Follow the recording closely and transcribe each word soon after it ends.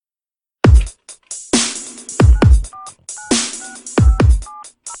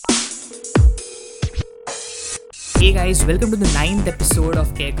Hey guys, welcome to the 9th episode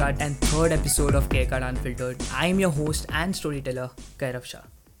of Carecut and 3rd episode of Carecut Unfiltered. I am your host and storyteller, Kairav Shah.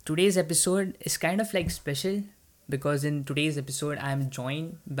 Today's episode is kind of like special because in today's episode I am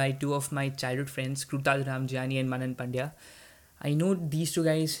joined by two of my childhood friends, Krutad Ramjiani and Manan Pandya. I know these two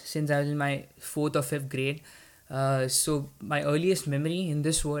guys since I was in my 4th or 5th grade. So my earliest memory in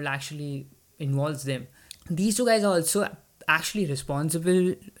this world actually involves them. These two guys are also actually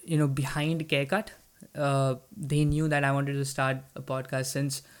responsible, behind Carecut. They knew that I wanted to start a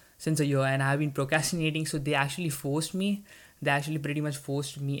podcast since a year, and I have been procrastinating. So they actually forced me. They actually pretty much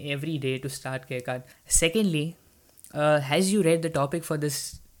forced me every day to start Carecut. Secondly, as you read the topic for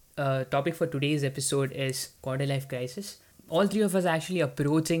today's episode is quarter life crisis. All three of us are actually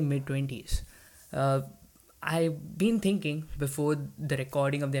approaching mid-20s. I've been thinking before the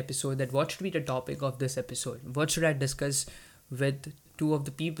recording of the episode that what should be the topic of this episode? What should I discuss with two of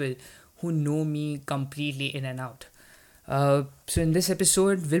the people who know me completely in and out? So in this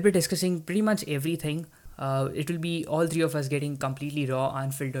episode, we'll be discussing pretty much everything. It will be all three of us getting completely raw,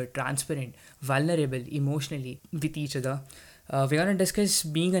 unfiltered, transparent, vulnerable emotionally with each other. We're going to discuss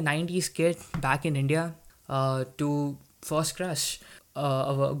being a 90s kid back in India, to first crush,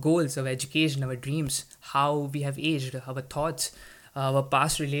 our goals, our education, our dreams, how we have aged, our thoughts, our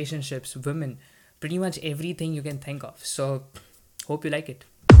past relationships, women, pretty much everything you can think of. So hope you like it.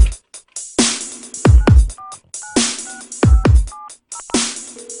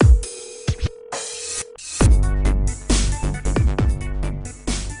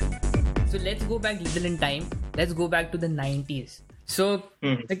 So let's go back a little in time. Let's go back to the 90s. So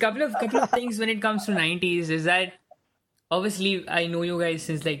a couple of things when it comes to 90s is that obviously I know you guys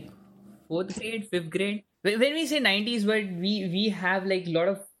since like 4th grade, 5th grade. When we say 90s, but we have like a lot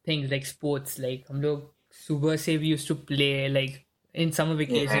of things like sports. Like हम लोग सुबह से we used to play like in summer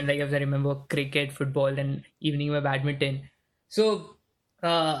vacation. Like if I remember cricket, football, and evening में badminton. So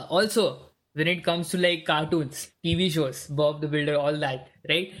also when it comes to like cartoons, TV shows, Bob the Builder, all that,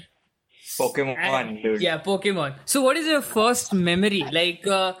 right? Pokemon, dude. Yeah, Pokemon. So what is your first memory? Like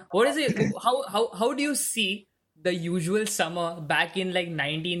what is it? How do you see the usual summer back in like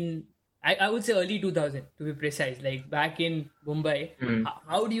 19, I would say early 2000 to be precise, like back in Mumbai?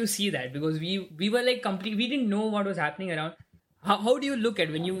 How do you see that? Because we were like we didn't know what was happening around. How do you look at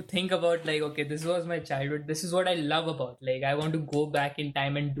when you think about like, okay, this was my childhood, this is what I love about, like I want to go back in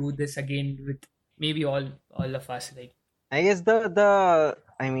time and do this again with maybe all of us. Like I guess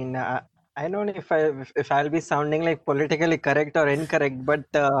I don't know if I'll be sounding like politically correct or incorrect, but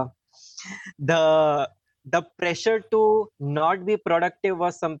the pressure to not be productive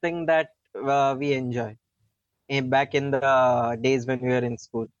was something that we enjoy back in the days when we were in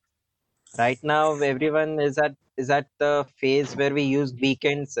school. Right now, everyone is at the phase where we use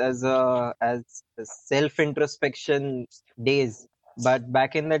weekends as self introspection days. But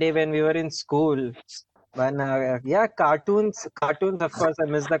back in the day when we were in school, when cartoons, of course, I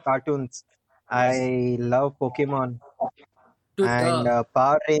miss the cartoons. I love Pokemon and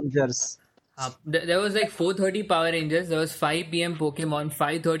Power Rangers. There was like 4:30 Power Rangers, there was 5 p.m. Pokemon,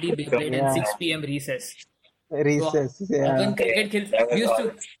 5:30 Beyblade, and 6 p.m. Recess. Yeah.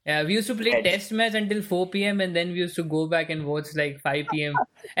 We used to play test match until 4 p.m. and then we used to go back and watch like 5 p.m.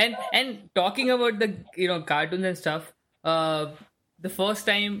 And talking about the cartoons and stuff, the first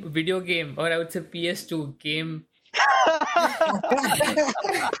time video game, or I would say PS2 game.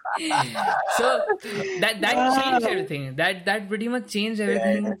 So that changed everything. That pretty much changed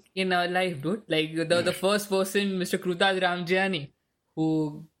everything in our life, dude. Like the first person, Mr. Krutad Ramjiani,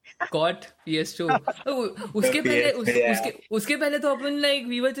 who got PS2. उसके पहले तो अपन like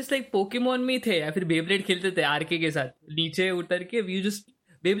we were just like Pokemon में थे या फिर Beyblade खेलते थे R K के साथ, नीचे उतर के we just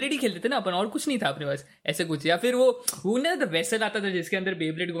Beyblade ही खेलते थे ना अपन, और कुछ नहीं था अपने पास ऐसे कुछ, या फिर वो ना the vessel आता था जिसके अंदर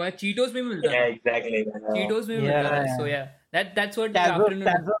Beyblade घुमाया, Cheetos में भी मिलता था. Exactly. Cheetos में भी मिलता था. So yeah, that's what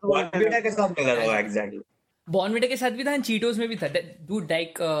Bonvita के साथ मिला था, exactly. Bonvita के साथ भी था, Cheetos में भी था. Dude,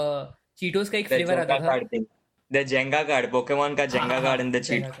 like Cheetos का एक फ्लेवर आता था. The Jenga card, Pokemon का Jenga card and the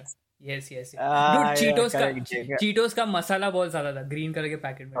cheat. Yes. Dude, Cheetos का मसाला बहुत ज्यादा था ग्रीन कलर के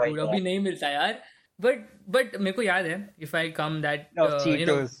पैकेट में. Dude, अभी नहीं मिलता यार. But मेरे को याद है, if I come that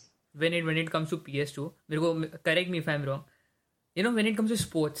when it comes to PS2, मेरे को correct me if I'm wrong. When it comes to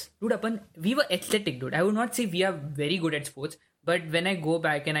sports, dude, we were athletic, dude. I would not say we are very good at sports, but when I go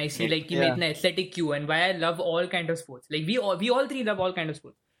back and I see like कि मैं इतना athletic क्यों, and why I love all kind of sports. Like we all three love all kind of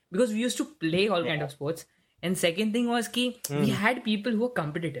sports because we used to play all kind of sports. And second thing was कि we had people who were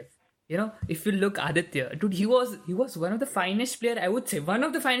competitive. If you look Aditya, dude, he was one of the finest player, I would say, one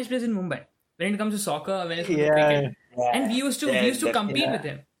of the finest players in Mumbai when it comes to soccer, when it comes to cricket. And we used to compete with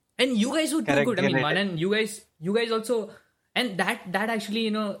him. And you guys were too Correct, good. I mean, correct. Manan, you guys also, and that actually,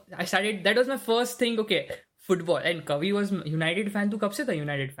 I started. That was my first thing. Okay, football. And Kavi was United fan. Tu kab se tha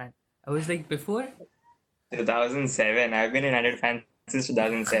United fan? I was like before 2007. I've been a United fan since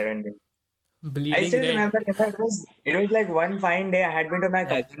 2007. I bleeding still red. remember it was like one fine day I had been to my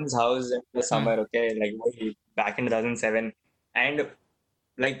cousin's house in the summer, okay, like way back in 2007. And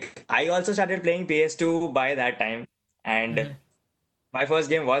like I also started playing PS2 by that time. And my first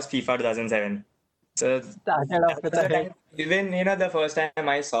game was FIFA 2007. So Started off that with was a the hit. time, even the first time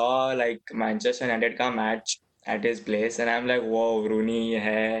I saw like Manchester United ka match at his place, and I'm like, whoa, Rooney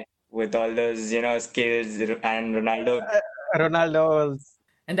hai with all those skills, and Ronaldo Ronaldo was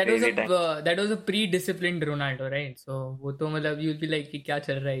And that was crazy time. a pre-disciplined Ronaldo, right? So वो तो मतलब you'll be like कि क्या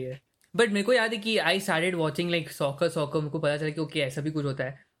चल रहा है ये. But मेरे को याद है कि I started watching like soccer मेरे को पता चला कि okay ऐसा भी कुछ होता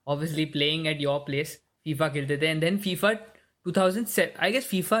है. Obviously playing at your place FIFA खेलते थे, and then FIFA 2007 I guess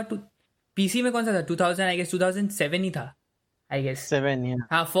FIFA PC में कौन सा था 2000 I guess 2007 ही था I guess. 7, yeah.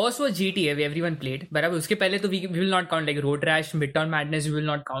 हाँ first was GTA where everyone played, but अब उसके पहले तो we will not count like Road Rash, Midtown Madness, we will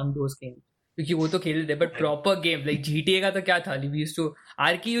not count those games. क्योंकि वो तो खेलते थे but proper game like GTA का तो क्या था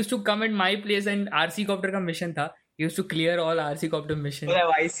आरकी used to come at my place and RC copter का मिशन था used to clear all RC copter mission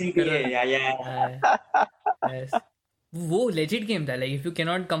Yes. वो लेजिट गेम था like if you can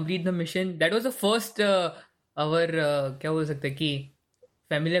not complete the mission that was the first hour क्या बोल सकते हैं कि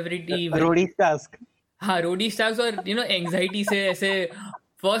familiarity Roadies task. हाँ रोडी स्टार्स और एंजाइटी से ऐसे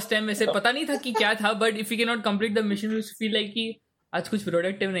फर्स्ट टाइम ऐसे पता नहीं था कि क्या था but if you cannot complete the mission you feel like कि आज कुछ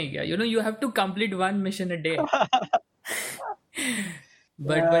प्रोडक्टिव नहीं किया you have to complete one mission a day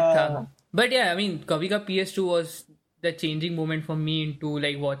but I mean कभी का PS2 was the changing moment for me into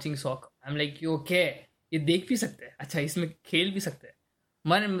like watching sock I am like okay ये देख भी सकते हैं अच्छा इसमें खेल भी सकते हैं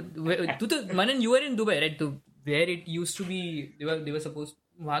मनन you are in Dubai right तो where it used to be they were suppose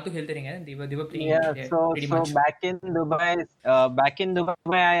वहां तो खेलते रहेंगे ना they were playing Yeah, there so pretty so much. back in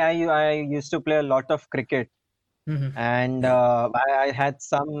Dubai, I used to play a lot of cricket, and I had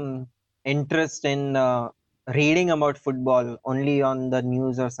some interest in reading about football only on the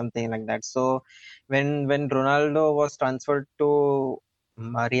news or something like that. So when Ronaldo was transferred to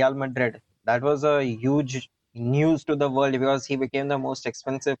Real Madrid, that was a huge news to the world because he became the most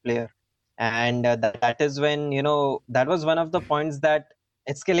expensive player, and that is when that was one of the points that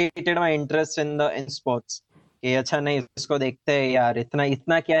escalated my interest in sports. कि अच्छा नहीं इसको देखते हैं यार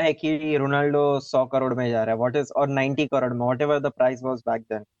इतना क्या है कि रोनाल्डो 100 करोड़ में जा रहा है व्हाट इज और 90 करोड़ में what ever the price was back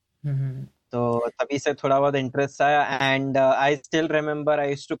then तो तभी से थोड़ा बहुत इंटरेस्ट आया and I still remember I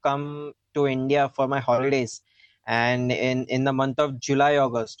used to come to India for my holidays and in the month of July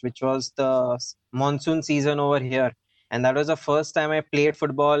August which was the monsoon season over here and that was the first time I played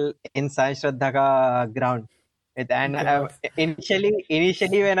football in Sai Shraddha ka ground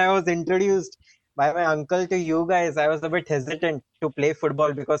initially when I was introduced by my uncle to you guys I was a bit hesitant to play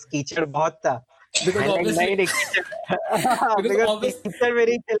football because कीचड़ बहुत था Because obviously कीचड़ में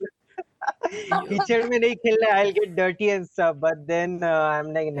नहीं खेलना कीचड़ में नहीं खेलना I'll get dirty and stuff but then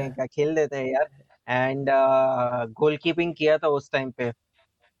I'm like नहीं खेल देते हैं यार and goalkeeping किया था उस टाइम पे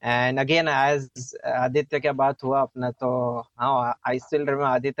and again as आदित्य क्या बात हुआ अपना तो हाँ I still remember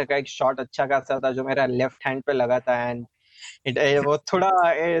आदित्य का एक शॉट अच्छा खासा था जो मेरा लेफ्ट हैंड पे लगा था and वो थोड़ा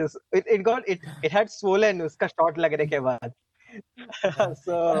it had swollen उसका शॉट लगने के बाद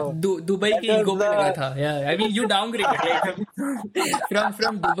so दुबई की ईगो पे लगा था yeah I mean you downgraded like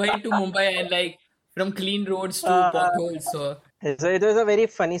from Dubai to Mumbai and like from clean roads to potholes so it was a very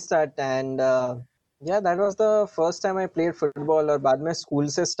funny start and yeah that was the first time I played football और बाद में school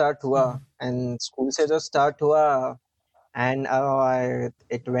से start हुआ and school से जो start हुआ and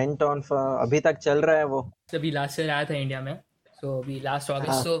it went on for अभी तक चल रहा है वो अभी लास्ट ईयर आया था इंडिया में so अभी last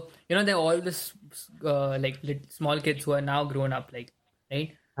August so they all this like small kids who are now grown up like right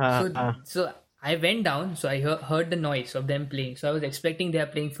so I went down so I heard the noise of them playing so I was expecting they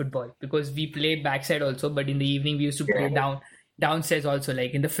are playing football because we play backside also but in the evening we used to play downstairs also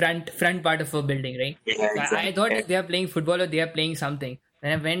like in the front part of a building right so I thought they are playing football or they are playing something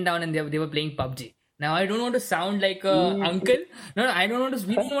then I went down and they were playing PUBG now I don't want to sound like a uncle no I don't want to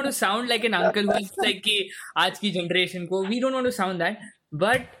we don't want to sound like an uncle who's like ki aaj ki generation ko we don't want to sound that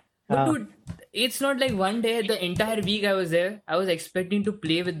but dude it's not like one day the entire week I was there I was expecting to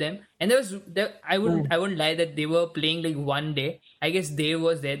play with them and I wouldn't lie that they were playing like one day I guess Dave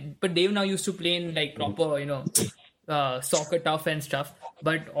was there but Dave now used to play in like proper soccer tough and stuff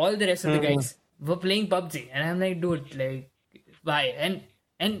but all the rest of the guys were playing PUBG and I'm like dude like why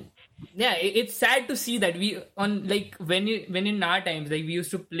and yeah it's sad to see that we on like when in our times like we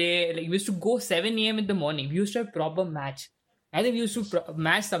used to play like we used to go 7 a.m. in the morning we used to have proper match I think we used to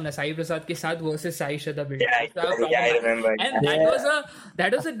match Samna Sai Prasad ke साथ versus Sai Shraddha building. Yeah, We used to have a yeah, I proper match. remember. And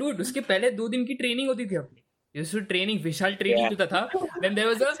that was a dude. उसके पहले 2 दिन की training होती थी अपनी. Used to training, Vishal training होता था. Then there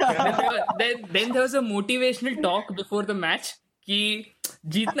was then there was a motivational talk before the match कि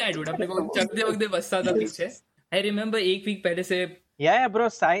जीतना है dude. अपने को चकदे वकदे बसता था पीछे. I remember एक week पहले से. Yeah, bro.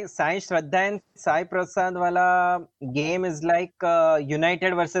 Sai Shraddha and Sai Prasad wala game is like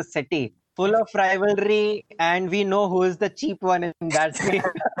United versus City. Full of rivalry, and we know who is the cheap one in that game.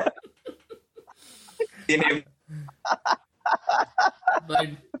 but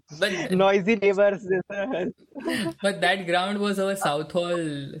Noisy neighbors. but that ground was our South Hall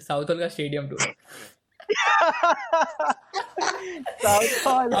का stadium too. South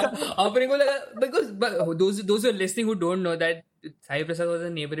Hall. अपने को लगा because but those who are listening who don't know that Sai Prasad was a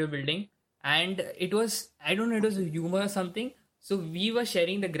neighborhood building and it was I don't know it was a humor or something. So we were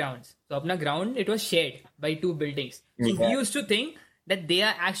sharing the grounds. So apna ground it was shared by 2 buildings. So we used to think that they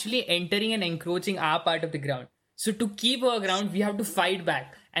are actually entering and encroaching our part of the ground. So to keep our ground, we have to fight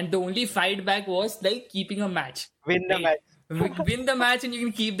back. And the only fight back was like keeping a match. Win the match. Win the match and you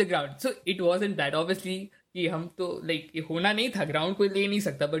can keep the ground. So it wasn't that. Obviously, कि हम तो like ये होना नहीं था. Ground कोई ले नहीं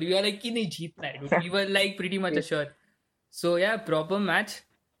सकता. But we were like कि नहीं जीतना है. We were like pretty much assured. So yeah, proper match.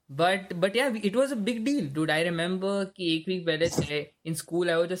 But yeah, it was a big deal, dude. I remember कि एक week पहले से in school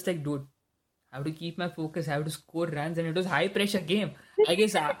I was just like, dude, I have to keep my focus. I have to score runs, and it was high pressure game. I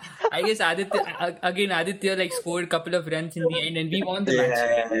guess Aditya like scored a couple of runs in the end, and we won the match.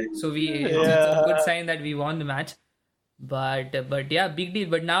 So it's a good sign that we won the match. But yeah, big deal.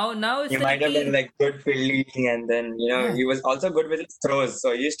 But now it's He like might have been like good fielding, and then he was also good with his throws.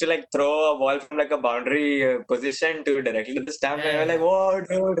 So he used to like throw a ball from like a boundary position to directly to the stump, and you're like, "Whoa,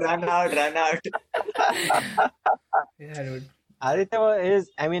 dude, run out!" yeah, dude. Aditya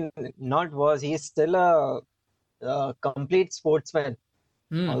he's still a complete sportsman.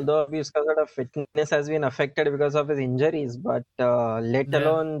 Although his sort of fitness has been affected because of his injuries, but let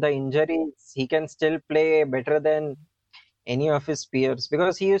alone the injuries, he can still play better than any of his peers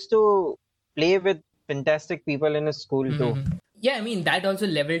because he used to play with fantastic people in his school too. Yeah, I mean that also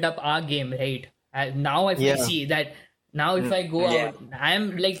leveled up our game, right? Now I see that now if I go out,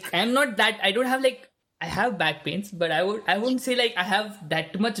 I'm not that I don't have like I have back pains, but I wouldn't say like I have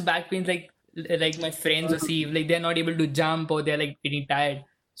that much back pains like my friends receive, like they're not able to jump or they're like getting tired.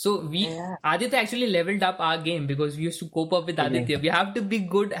 So Aditya actually leveled up our game because we used to cope up with Aditya. We have to be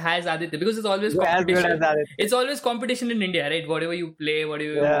good as Aditya because it's always competition. It's always competition in India, right? Whatever you play,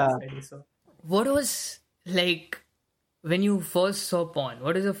 whatever you study. So, what was like when you first saw porn?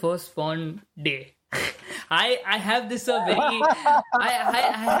 What is the first porn day? I have this I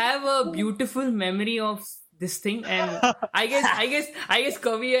have a beautiful memory of this thing, and I guess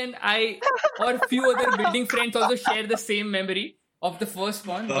Kavi and I or a few other building friends also share the same memory of the first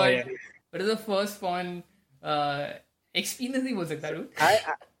porn. What is the first porn experience? नहीं बोल सकता dude.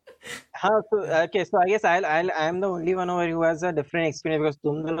 So I guess I am the only one over who has a different experience because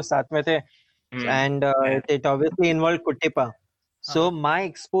तुम दोनों साथ में थे, and it obviously involved Kuttipa. So my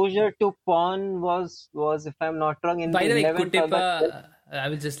exposure to porn was if I'm not wrong in by the way, 11th Kuttipa, I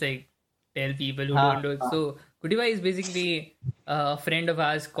will just like tell people who don't know. So Kuttipa is basically a friend of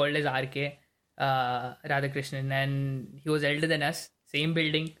ours called as RK Radhakrishnan, and he was elder than us, same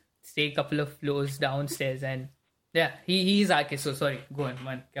building, stay a couple of floors downstairs, and yeah, he is RK. So sorry, go on,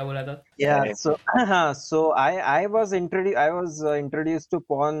 man. क्या बोला था? Yeah, so I was introduced to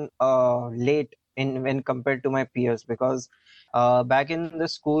porn late when compared to my peers because back in the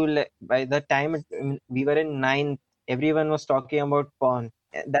school by the time we were in 9th, everyone was talking about porn.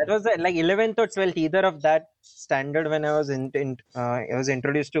 That was like 11th or 12th, either of that standard when I was I was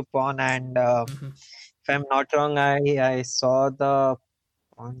introduced to porn, and if I'm not wrong, I saw the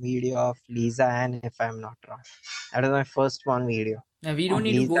porn video of Lisa Ann, if I'm not wrong. That was my first porn video. Now, we don't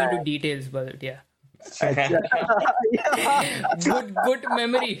need to go into details, but yeah. Good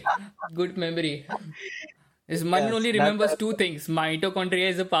memory. This man only remembers 2 things. Mitochondria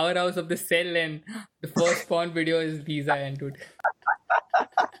is the powerhouse of the cell, and the first porn video is Lisa Ann, dude.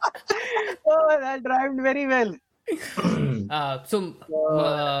 Oh, that rhymed very well.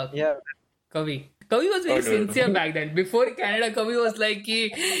 Kavi was very sincere back then. Before Canada, Kavi was like,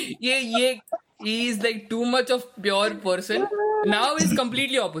 he is like too much of pure person. Now he's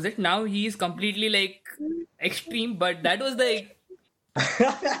completely opposite. Now he is completely like extreme, but that was like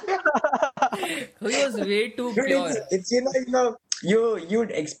he was way too pure. It's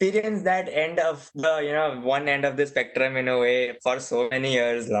you'd experience that end of the one end of the spectrum in a way for so many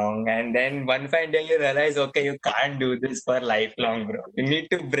years long, and then one fine day you realize, okay, you can't do this for lifelong, bro. You need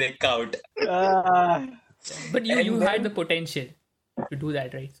to break out. But you And had then the potential to do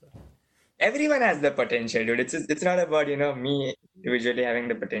that, right? So, everyone has the potential, dude. It's not about, me individually having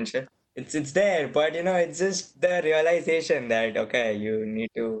the potential. It's there, but it's just the realization that okay, you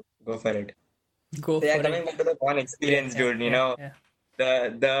need to go for it. go So yeah, for coming it. back to the porn Yeah, experience, yeah, dude, yeah, yeah.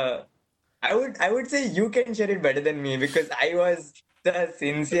 the I would say you can share it better than me because I was the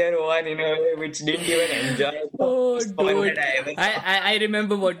sincere one, which didn't even enjoy the Oh, first porn that dude. I ever saw. I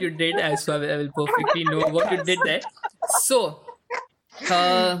remember what you did, so I will perfectly know what you did there. So,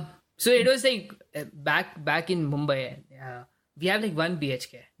 so it was like back in Mumbai, we have like one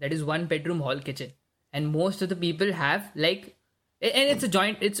BHK, that is one bedroom hall kitchen, and most of the people have like, and it's a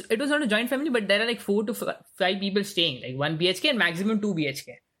joint. It was not a joint family, but there are like 4 to 5 people staying, like one BHK and maximum 2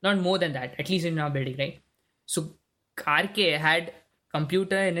 BHK, not more than that, at least in our building, right? So RK had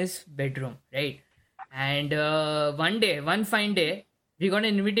computer in his bedroom, right? And one fine day, we got an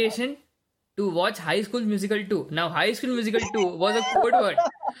invitation to watch High School Musical 2. Now, High School Musical 2 was a code word.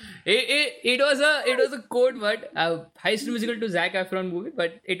 It was a code word. High School Musical 2 Zac Efron movie,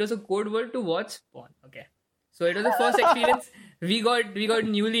 but it was a code word to watch porn. Okay, so it was the first experience. We got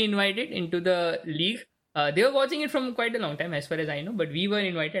newly invited into the league. They were watching it from quite a long time, as far as I know, but we were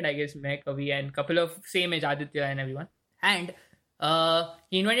invited. I guess Meg, Kavi, and couple of same age Aditya and everyone. And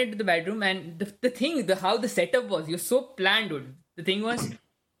he invited to the bedroom, and how the setup was, he was so planned, dude. The thing was,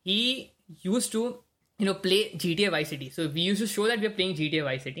 he used to play GTA Vice City. So we used to show that we are playing GTA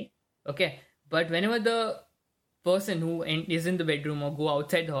Vice City. Okay, but whenever the person who is in the bedroom or go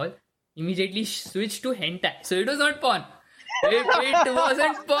outside the hall, immediately switch to hentai. So it was not porn. It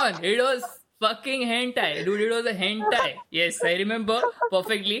wasn't porn. It was fucking hentai, dude. It was a hentai. Yes, I remember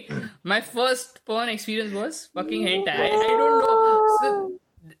perfectly. My first porn experience was fucking hentai. I don't know. So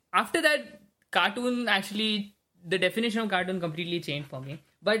after that, cartoon actually, the definition of cartoon completely changed for me.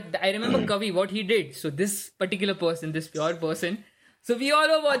 But I remember Kavi, what he did. So this particular person, this pure person. So we all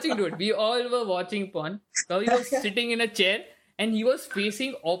were watching, dude. We all were watching porn. Kavi was sitting in a chair and he was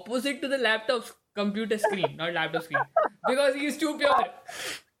facing opposite to the computer screen, not laptop screen, because he is too pure.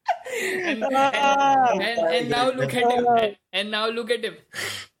 And now look at him. And now look at him.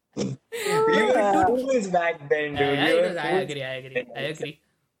 You were fools back then, dude. I agree.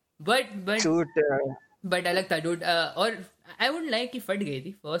 But Shoot. अलग था dude. और I wouldn't like कि फट गई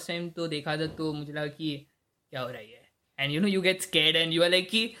थी first time तो देखा था तो मुझे लगा कि क्या हो रहा है, and you get scared and you are like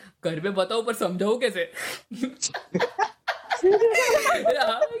कि घर पे बताओ पर समझाओ कैसे.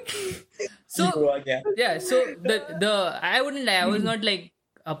 So the I wouldn't lie, I was not like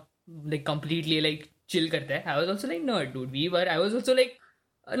completely like chill करता है. I was also like, no dude, I was also like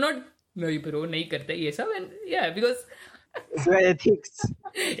not नहीं bro नहीं करता ये सब, and yeah, because ethics.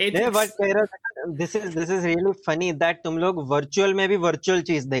 Yeah, but this is really funny that तुम लोग virtual में भी virtual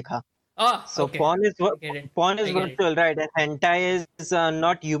चीज देखा. So okay. porn is virtual, right? And hentai is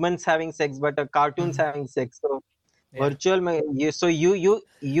not humans having sex, but cartoons having sex. So virtual,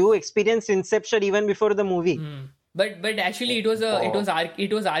 you experienced Inception even before the movie. But actually it was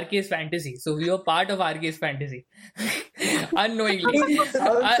RK's fantasy. So we were part of RK's fantasy. Unknowingly.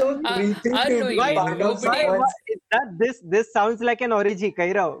 Unknowingly. This sounds like an orgy,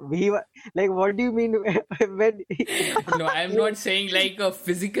 Kairav. We were like, what do you mean when? No, I am not saying like a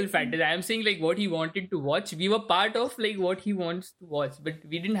physical fantasy. I am saying like what he wanted to watch. We were part of like what he wants to watch, but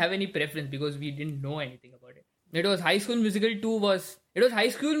we didn't have any preference because we didn't know anything about it. It was High School Musical 2 it was High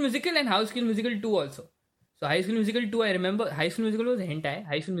School Musical and High School Musical 2 also. So High School Musical 2, I remember High School Musical was hentai.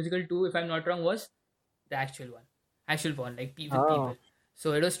 High School Musical 2, if I'm not wrong, was the actual one. Actual porn, like people.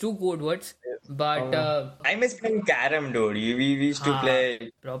 So it was 2 code words. But I miss playing carom, dude. We used to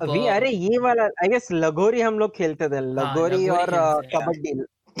play proper. ये वाला I guess लगोरी हम लोग खेलते थे. लगोरी और kabaddi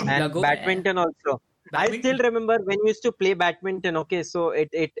and badminton also. I still remember when we used to play badminton. Okay, so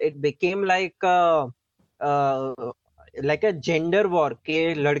it became like a gender war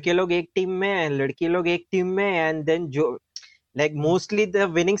के लड़के लोग एक टीम में, लड़की लोग एक टीम में, and then जो like mostly the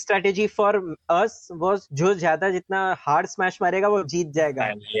winning strategy for us was जो ज्यादा जितना hard smash मारेगा वो जीत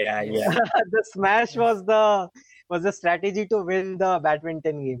जाएगा. Yeah. The smash was the strategy to win the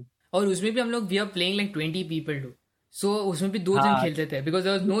badminton game. और उसमें भी हम लोग we are playing like 20 people too. So उसमें भी 2 जन खेलते थे because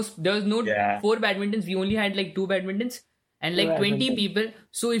there was no 4 badmintons. We only had like 2 badmintons and like 20 people.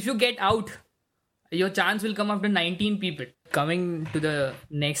 So if you get out, your chance will come after 19 people. Coming to the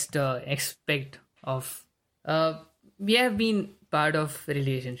next aspect of we have been part of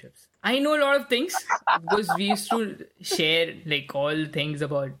relationships. I know a lot of things because we used to share like all things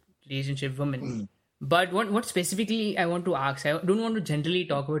about relationship women. But what specifically I want to ask, I don't want to generally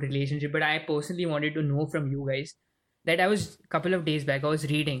talk about relationship, but I personally wanted to know from you guys that I was a couple of days back. I was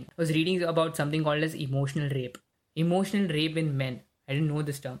reading about something called as emotional rape. Emotional rape in men. I didn't know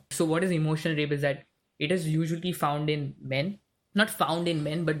this term. So what is emotional rape? Is that it is usually found in men, not found in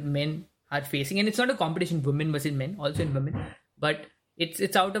men, but men are facing, and it's not a competition, women versus men, also in women, but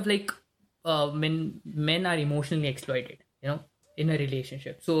it's out of like men are emotionally exploited, in a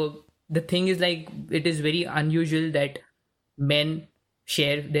relationship. So the thing is like it is very unusual that men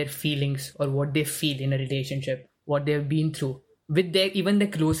share their feelings or what they feel in a relationship, what they've been through with their even their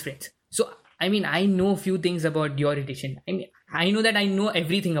close friends. So I mean, I know a few things about your relation. I mean, I know that I know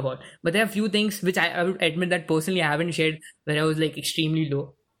everything about, but there are few things which I would admit that personally I haven't shared, where I was like extremely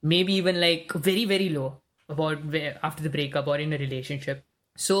low, maybe even like very very low about where after the breakup or in a relationship.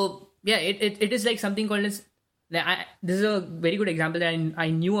 So yeah, it is like something called as like this is a very good example that I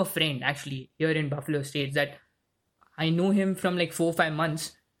knew a friend actually here in Buffalo States that I know him from like 4 5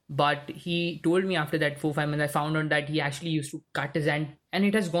 months, but he told me after that 4 5 months, I found out that he actually used to cut his hand, and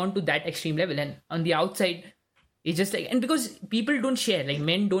it has gone to that extreme level. And on the outside, it's just like, and because people don't share, like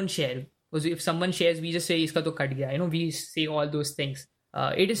men don't share. Because if someone shares, we just say "iska to cut gaya." We say all those things.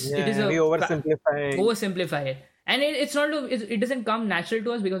 It is Yeah, a we oversimplify. oversimplify it, and it's not it doesn't come natural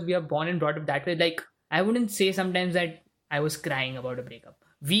to us because we are born and brought up that way. Like I wouldn't say sometimes that I was crying about a breakup.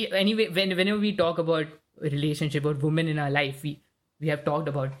 We anyway whenever we talk about a relationship or women in our life, we have talked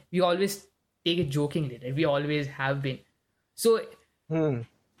about, we always take it jokingly, right? We always have been. So Hmm.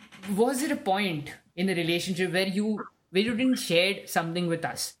 was there a point in the relationship where you didn't share something with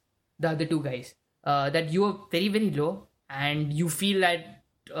us, the other two guys, that you were very very low and you feel that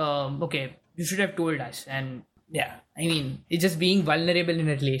okay, you should have told us? And yeah, I mean, it's just being vulnerable in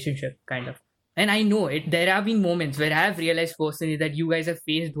a relationship kind of. And I know it, there have been moments where I have realized personally that you guys have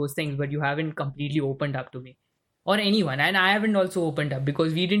faced those things, but you haven't completely opened up to me or anyone, and I haven't also opened up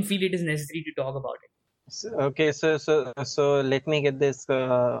because we didn't feel it is necessary to talk about it. Okay, so let me get this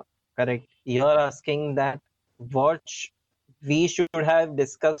correct. You're asking that what we should have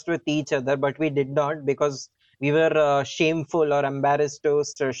discussed with each other, but we did not because we were shameful or embarrassed to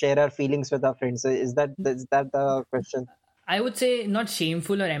share our feelings with our friends. Is that the question? I would say not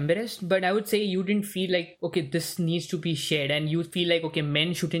shameful or embarrassed, but I would say you didn't feel like okay, this needs to be shared, and you feel like okay,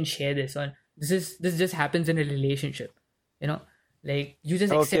 men shouldn't share this, or this just happens in a relationship, you know, like you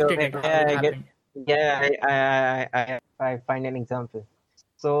just Okay, accepted okay, it how yeah, it I get. happened. Yeah, I find an example.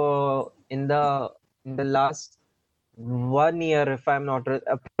 So in the last 1 year, if I'm not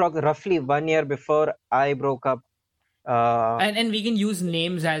roughly 1 year before I broke up. Uh, And we can use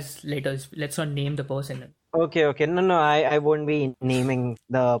names as letters. Let's not name the person. okay. No, I won't be naming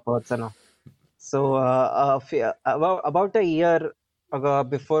the person. So about a year ago,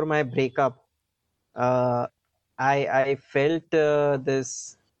 before my breakup, uh, I felt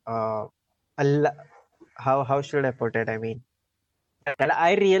this. A l- how should I put it? I mean, that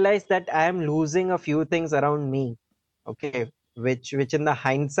I realized that I am losing a few things around me. Okay, which in the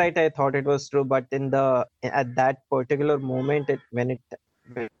hindsight I thought it was true, but in the at that particular moment, when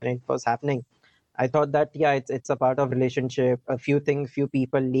it was happening, I thought that yeah, it's a part of relationship. A few things, few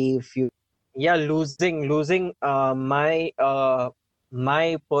people leave. Yeah, losing my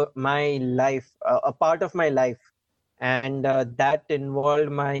life, a part of my life, and that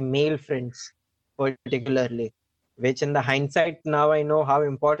involved my male friends particularly, which in the hindsight now I know how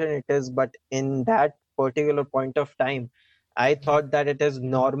important it is, but in that particular point of time I thought that it is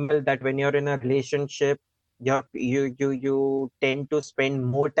normal that when you're in a relationship, you tend to spend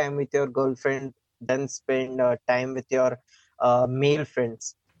more time with your girlfriend than spend time with your male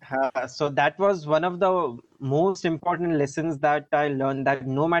friends. So that was one of the most important lessons that I learned, that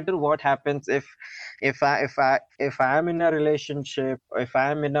no matter what happens, if I am in a relationship, if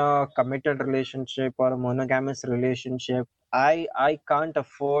I am in a committed relationship or a monogamous relationship, I can't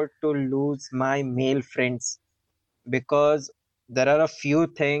afford to lose my male friends, because there are a few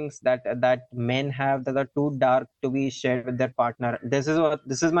things that men have that are too dark to be shared with their partner. This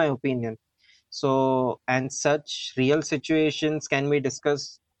is my opinion. So, and such real situations can be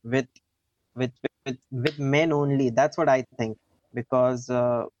discussed with with men only. That's what I think, because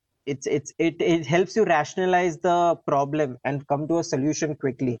it helps you rationalize the problem and come to a solution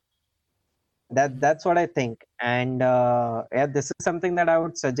quickly. That's what I think. And yeah, this is something that I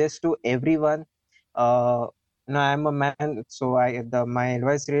would suggest to everyone. uh no, I'm a man, so my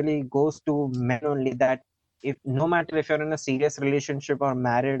advice really goes to men only, that if no matter if you're in a serious relationship or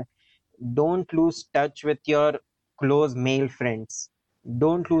married, don't lose touch with your close male friends.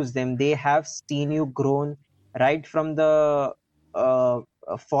 Don't lose them. They have seen you grown right from the uh,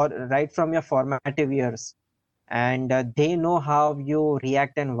 for right from your formative years, and they know how you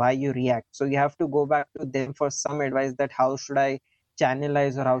react and why you react. So you have to go back to them for some advice that how should I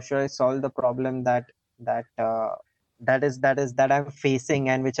channelize or how should I solve the problem that that I'm facing,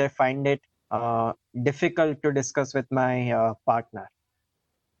 and which I find it difficult to discuss with my partner.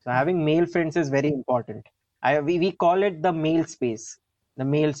 So having male friends is very important. We call it the male space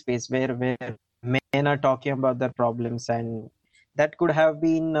where men are talking about their problems, and that could have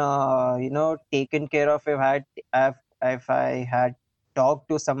been taken care of if I had talked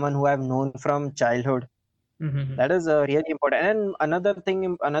to someone who I've known from childhood. Mm-hmm. That is really important. And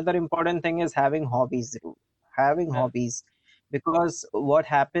another important thing is having hobbies. Having Yeah. hobbies, because what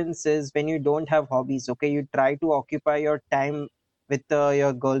happens is when you don't have hobbies, okay, you try to occupy your time with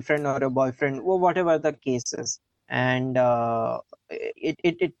your girlfriend or your boyfriend or whatever the case is, and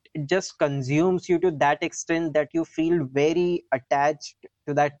it just consumes you to that extent that you feel very attached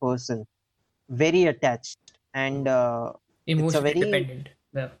to that person, very attached, and it's a Emotionally very dependent.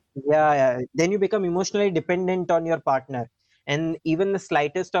 Yeah. yeah, then you become emotionally dependent on your partner, and even the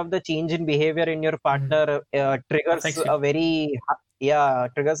slightest of the change in behavior in your partner Affects you.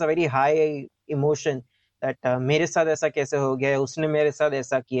 triggers a very high emotion that मेरे साथ ऐसा कैसे हो गया, उसने मेरे साथ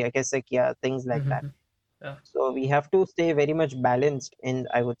ऐसा किया, कैसे किया, things like that. Mm-hmm. Yeah. So we have to stay very much balanced, and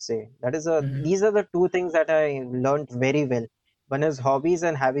I would say Mm-hmm. these are the two things that I learned very well. One is hobbies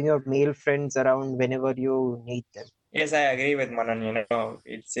and having your male friends around whenever you need them. Yes, I agree with Manan.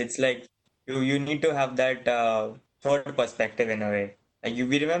 It's like you need to have that third perspective in a way. Like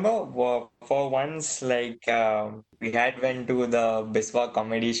we remember for once, like we had went to the Biswa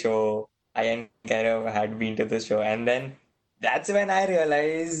comedy show. I and Kairav had been to the show, and then that's when I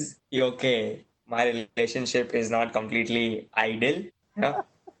realized, okay, my relationship is not completely ideal. You know?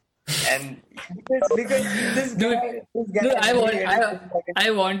 And because this Dude, guy, no, is really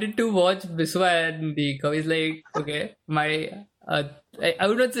I wanted to watch Biswa and Deek. He's like, okay, my I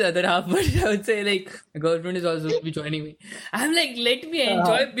would not say other half, but I would say like my girlfriend is also be joining me. I'm like, let me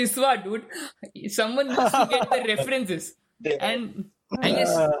enjoy Biswa, dude. Someone needs to get the references. And I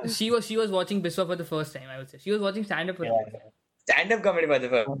guess she was watching Biswa for the first time. I would say she was watching stand up for the first time. stand-up comedy for the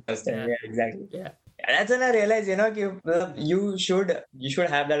first time. Yeah. Yeah, exactly. Yeah. And that's when I realized, you should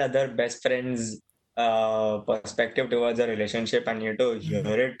have that other best friend's perspective towards a relationship, and you have to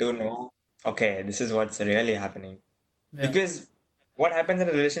hear it to know, okay, this is what's really happening. Yeah. Because what happens in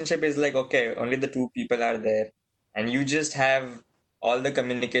a relationship is like, okay, only the two people are there, and you just have all the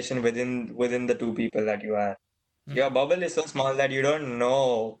communication within the two people that you are. Your bubble is so small that you don't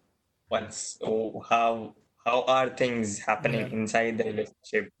know how are things happening Yeah. inside the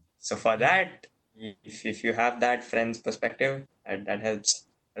relationship. So for that, if you have that friend's perspective, that helps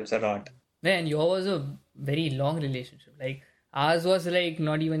a lot. Yeah, and yours was a very long relationship. Like ours was like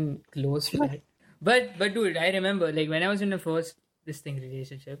not even close to that. But dude, I remember like when I was in the first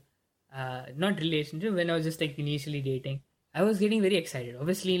relationship, not relationship, when I was just like initially dating, I was getting very excited.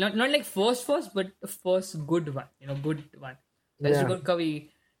 Obviously, not like first, but the first good one, good one. So I used to go to Kavi,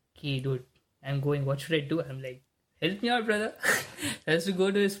 okay, dude, I'm going. What should I do? I'm like, help me out, brother. I used to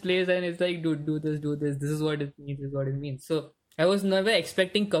go to his place, and it's like, dude, do this, do this. This is what it means. This is what it means. So I was never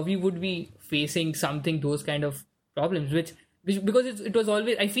expecting Kavi would be facing those kind of problems, which because it was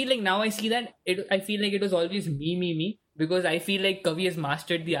always. I feel like now I see that I feel like it was always me, because I feel like Kavi has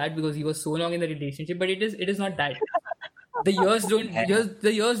mastered the art because he was so long in the relationship, but it is not that. The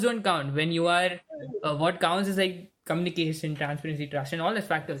years don't count when you are. What counts is like communication, transparency, trust, and all those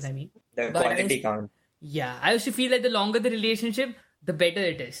factors. I mean, The but quality count. yeah, I used to feel like the longer the relationship, the better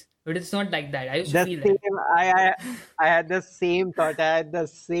it is. But it's not like that. I used to The feel same, that. I had the same thought.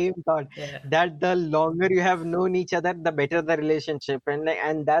 Yeah. That the longer you have known each other, the better the relationship,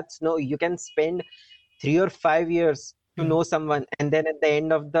 and that's no. You can spend 3 or 5 years to know someone, and then at the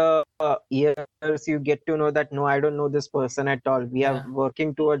end of the years, you get to know that no, I don't know this person at all. We are Yeah.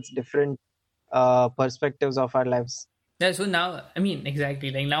 working towards different perspectives of our lives. Yeah, so now, I mean,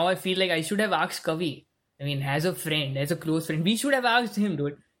 exactly. Like now I feel like I should have asked Kavi. I mean, as a friend, as a close friend, we should have asked him,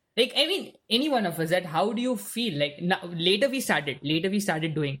 dude. Like, I mean, any one of us that how do you feel? Like now, later we started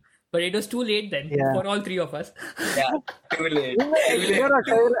doing, but it was too late then Yeah. for all three of us. Yeah, too late. No,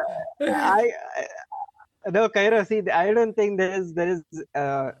 no, Kaira, see, I don't think there is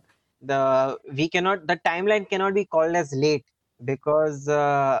the timeline cannot be called as late, because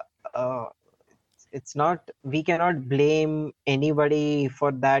it's not, we cannot blame anybody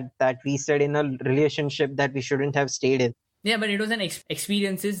for that we stayed in a relationship that we shouldn't have stayed in. Yeah, but it was an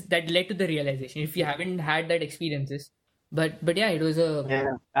experiences that led to the realization. If you haven't had that experiences, but yeah, it was a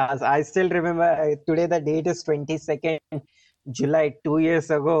Yeah, as I still remember today the date is 22nd July, 2 years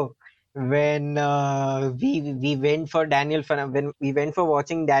ago. when we went for when we went for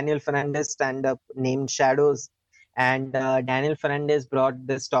watching Daniel Fernandez stand up named Shadows, and Daniel Fernandez brought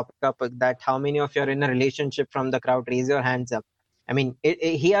this topic up that how many of you are in a relationship from the crowd, raise your hands up. I mean,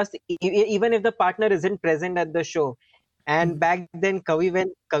 he asked even if the partner isn't present at the show. And back then,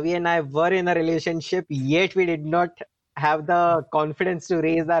 when Kavi and I were in a relationship, yet we did not have the confidence to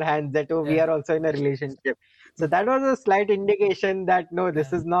raise our hands that oh, we Yeah. are also in a relationship. So that was a slight indication that no,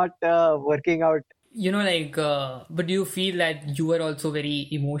 this Yeah. is not working out. But do you feel that you were also very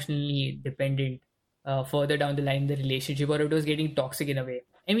emotionally dependent further down the line in the relationship, or it was getting toxic in a way?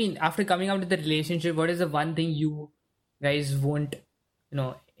 I mean, after coming out of the relationship, what is the one thing you guys won't,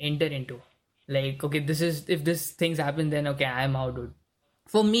 enter into? Like, okay, this is, if this things happen, then okay, I'm out, dude.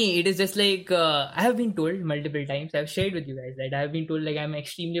 For me, it is just like I have been told multiple times. I've shared with you guys that I have been told like I'm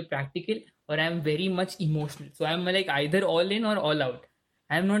extremely practical or I'm very much emotional. So I'm like either all in or all out.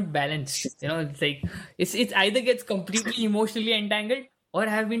 I'm not balanced. It's like it's either gets completely emotionally entangled, or I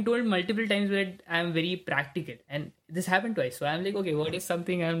have been told multiple times that I'm very practical, and this happened twice. So I'm like, okay, what is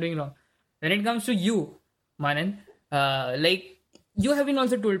something I'm doing wrong? When it comes to you, Manan, like you have been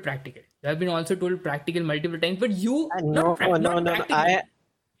also told practical. You have been also told practical multiple times, but you No, no, not no, no. practical.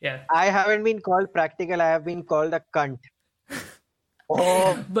 Yeah, I haven't been called practical. I have been called a cunt.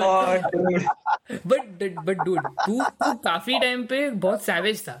 Oh, but dude. but dude, तू काफी time पे बहुत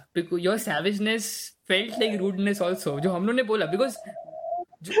savage था. Because your savageness felt like rudeness also. जो हम लोग ने बोला, because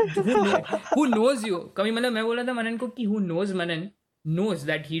who knows you? कभी मतलब मैं बोला था मनन को कि who knows Manan knows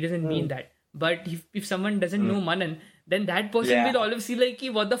that he doesn't mean that. But if someone doesn't know Manan, then that person Yeah. will always feel like,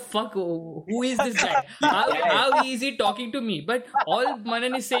 what the fuck? Who is this guy? How is he talking to me? But all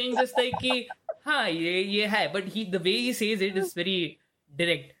Manan is saying just like, कि, हाँ ये है. But the way he says it is very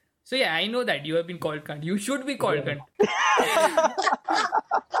direct. So yeah, I know that you have been called cunt. You should be called cunt.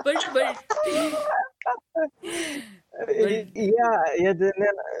 but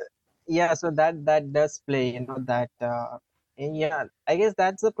Yeah. So that does play, that. And yeah, I guess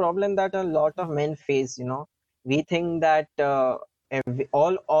that's the problem that a lot of men face. We think that both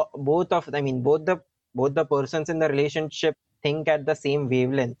the persons in the relationship think at the same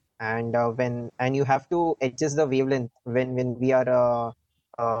wavelength, and and you have to adjust the wavelength when we are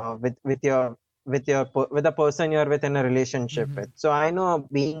with the person you're within a relationship with. So I know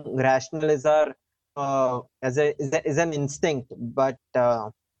being rational is our is an instinct, but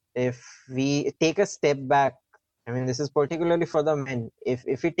if we take a step back, I mean, this is particularly for the men.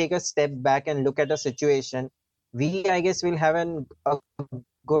 If we take a step back and look at a situation, I guess will have a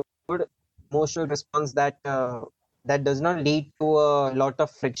good emotional response that does not lead to a lot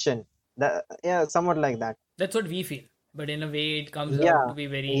of friction. Yeah, somewhat like that. That's what we feel. But in a way, it comes Yeah, out to be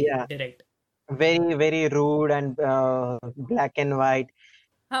very yeah, direct. very very rude and black and white.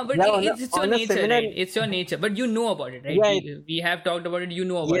 But Yeah, it's your on a nature, similar, right? It's your nature. But you know about it, right? yeah, We have talked about it. You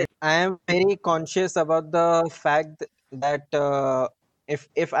know about yes, it. I am very conscious about the fact that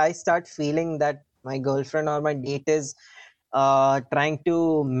if I start feeling that my girlfriend or my date is trying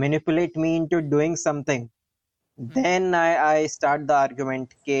to manipulate me into doing something, then I start the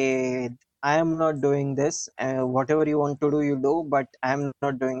argument. Okay, I am not doing this. Whatever you want to do, you do. But I am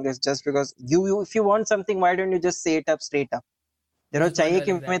not doing this just because if you want something, why don't you just say it up straight up? तेरे को This is not चाहिए well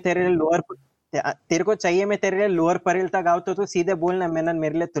कि मैं exact. तेरे लिए lower तेरे को चाहिए मैं तेरे लिए लोअर परेल तक आऊँ तो तू सीधे बोलना मैंने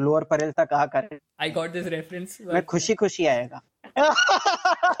मेरे लिए तो लोअर परेल तक आ कर I got this reference. मैं खुशी खुशी आएगा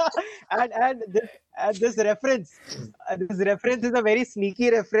and this reference is a very sneaky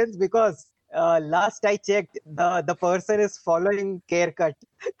reference because last I checked the person is following CareCut.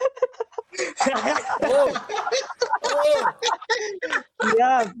 Oh,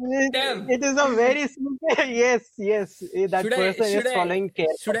 Yeah, damn. it is a very sneaky. Yes, that person is following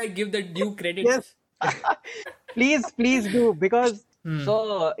CareCut. Should I give the due credits? Yes. Please do, because Hmm.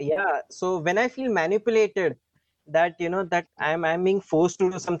 so when I feel manipulated, that that I'm being forced to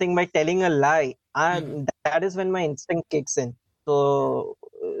do something by telling a lie, and that is when my instinct kicks in. So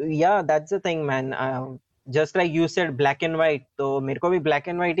yeah, that's the thing, man. Just like you said, black and white, so मेरे को भी black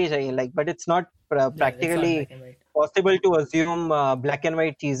and white ही चाहिए, like, but it's not Yeah, it's not practically black and white. possible to assume black and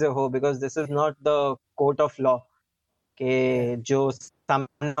white चीजें हो, because this is not the court of law कि जो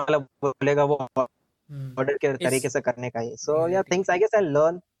सामने वाला बोलेगा वो Hmm. order के It's तरीके से करने का ही. So yeah, exactly. things I guess I'll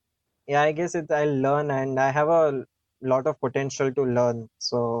learn. Yeah, I guess I'll learn, and I have a lot of potential to learn.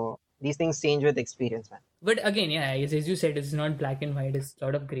 So these things change with experience, man. But again, yeah, I guess as you said, it's not black and white. It's a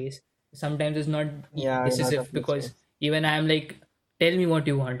lot of grace. Sometimes it's not Yeah, a lot decisive of because mistakes. even I'm like, tell me what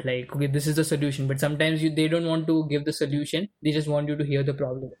you want. Like, okay, this is the solution. But sometimes they don't want to give the solution. They just want you to hear the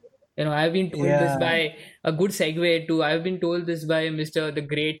problem. I've been told this Yeah. by a good segue to. I've been told this by Mr. the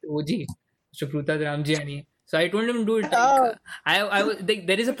Great OG, Mr. Krutad Ramjiani. So I told him, dude, like, Oh, I was like,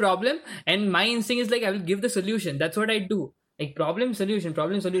 there is a problem, and my instinct is like, I will give the solution. That's what I do. Like problem solution,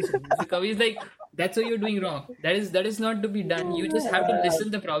 problem solution. Mr. Kavi is like, that's what you're doing wrong. That is not to be done. You just have to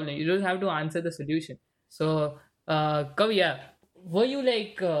listen the problem. You don't have to answer the solution. So, Kavi, yeah, were you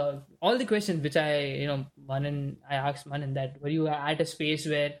like all the questions which I asked Manan, that were you at a space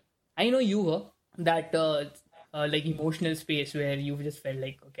where I know you were that like emotional space where you just felt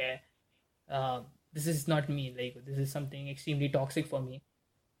like, okay, this is not me, like this is something extremely toxic for me,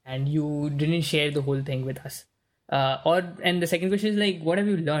 and you didn't share the whole thing with us. Or and the second question is like, what have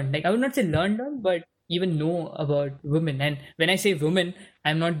you learned? Like I would not say learned on, but even know about women. And when I say women,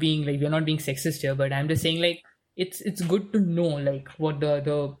 I'm not being like, we're not being sexist here, but I'm just saying like it's good to know like what the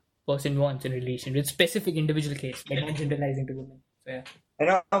other person wants in relation with specific individual case, but not generalizing to women. So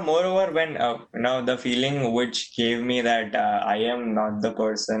yeah. Moreover, when the feeling which gave me that I am not the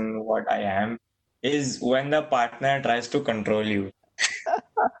person what I am is when the partner tries to control you.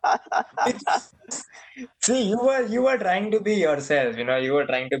 See, you were trying to be yourself. You were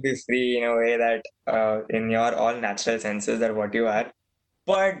trying to be free in a way that in your all natural senses that what you are.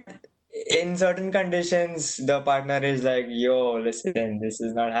 But in certain conditions, the partner is like, "Yo, listen, this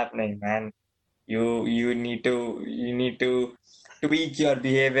is not happening, man. You need to tweak your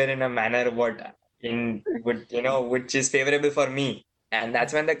behavior in a manner which is favorable for me." And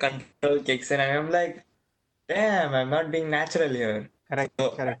that's when the control kicks in, and I'm like, damn, I'm not being natural here. correct,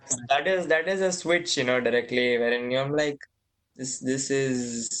 So correct, correct. that is a switch, directly wherein I'm like, this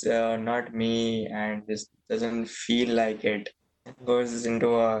is not me, and this doesn't feel like it. It goes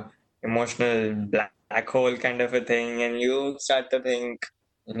into a emotional black hole kind of a thing, and you start to think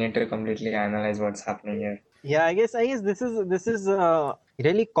you need to completely analyze what's happening here. Yeah, I guess this is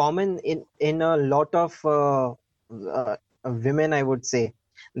really common in a lot of women, I would say,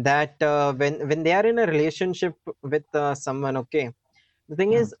 that when they are in a relationship with someone, okay, the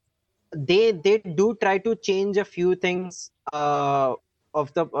thing is they do try to change a few things of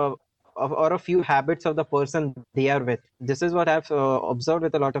the or a few habits of the person they are with. This is what I've observed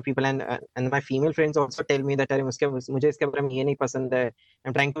with a lot of people, and my female friends also tell me that अरे मुझे इसके बारे में ये नहीं पसंद है.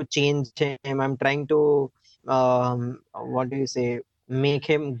 I'm trying to change him. I'm trying to what do you say, make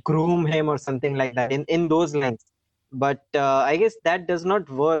him, groom him or something like that in those lines. But I guess that does not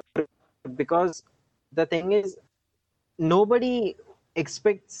work, because the thing is, nobody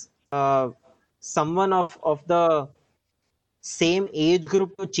expects someone of the same age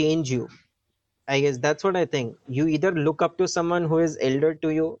group to change you. I guess that's what I think. You either look up to someone who is elder to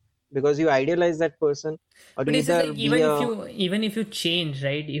you because you idealize that person, or But you it's just either like be a even if you change,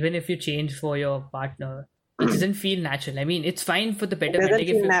 right? Even if you change for your partner, it doesn't feel natural. I mean, it's fine for the it betterment. doesn't Like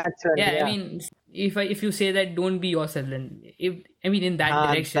feel natural. yeah, I Yeah, mean, if you say that don't be yourself, then if I mean in that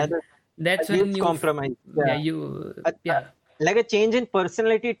that direction, is that's a huge when compromise. yeah Yeah, you a, yeah. like a change in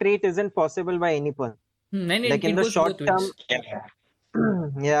personality trait isn't possible by anyone. And Like in it the goes short both term, ways. Yeah.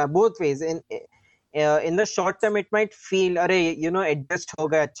 yeah, both ways. In the short term, it might feel, अरे adjust हो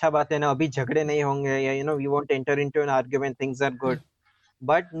गए, अच्छा बात है ना, अभी झगड़े नहीं होंगे, या we won't enter into an argument, things are good.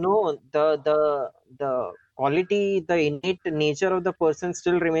 But no, the quality, the innate nature of the person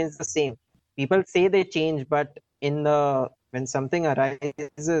still remains the same. People say they change, but when something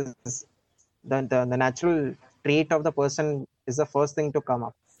arises, the natural trait of the person is the first thing to come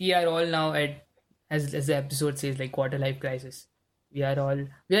up. We are all now at, as the episode says, like quarter life crisis. I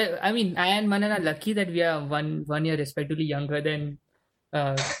mean, I and Manan are lucky that we are one year respectively younger than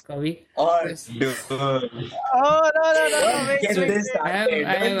Kavi. Or Yes. dude, Oh, no, don't wait, get wait, this wait. started.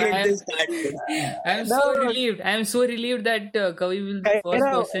 Don't get this started. I'm No, so relieved. I'm so relieved that Kavi will be the first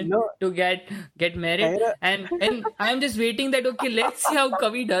Kaira, person no, to get married, Kaira, and I'm just waiting that okay, let's see how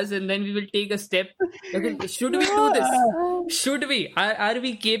Kavi does, and then we will take a step. Okay, should we do this? Should we? Are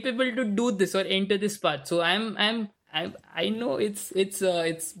we capable to do this or enter this path? So I know it's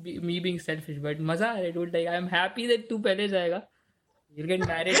me being selfish, but maza aa raha hai, dude. Like I'm happy that तू पहले जाएगा. You'll get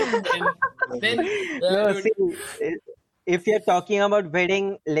married, and then no, dude. see, if you're talking about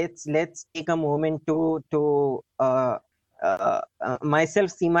wedding, let's take a moment to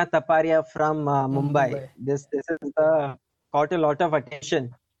myself, Seema Taparia from Mumbai. Mumbai. This is caught a lot of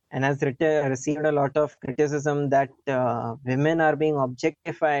attention and has received a lot of criticism that women are being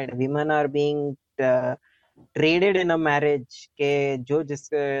objectified, women are being traded in a marriage. के जो जिस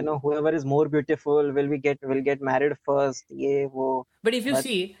whoever is more beautiful will get married first. ये वो. But if you But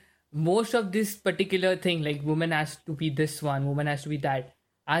see, most of this particular thing, like woman has to be this one, woman has to be that,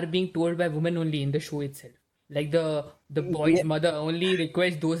 are being told by women only in the show itself. like the boy's mother only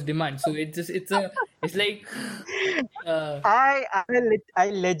requests those demands. So it's like uh, I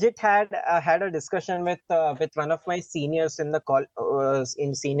legit had a discussion with one of my seniors in the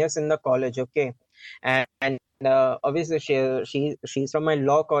seniors in the college. Okay, and obviously she's from my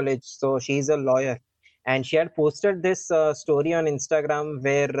law college, so she's a lawyer, and she had posted this story on Instagram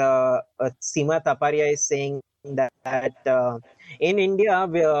where Seema Taparia is saying that in India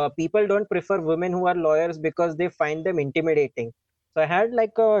people don't prefer women who are lawyers because they find them intimidating. So I had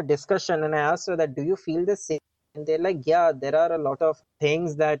like a discussion and I asked her that, do you feel the same? And they're like, yeah, there are a lot of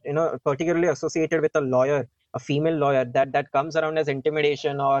things that, particularly associated with a lawyer, a female lawyer, that comes around as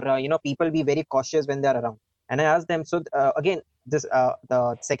intimidation, or people be very cautious when they're around. And I asked them, so again, this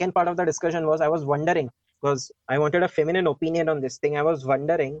the second part of the discussion was, I was wondering, because I wanted a feminine opinion on this thing. I was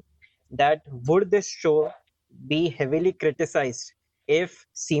wondering that would this show be heavily criticized if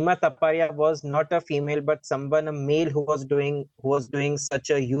Seema Taparia was not a female but someone, a male, who was doing such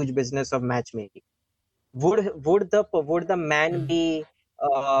a huge business of matchmaking? Would the man be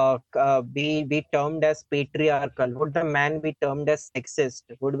termed as patriarchal? Would the man be termed as sexist?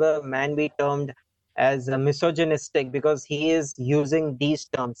 Would the man be termed as misogynistic because he is using these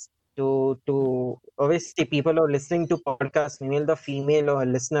terms to obviously people who are listening to podcasts, male the female or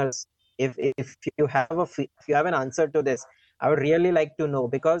listeners, if you have if you have an answer to this, I would really like to know,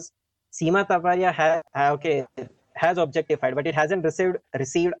 because Seema Taparia has objectified, but it hasn't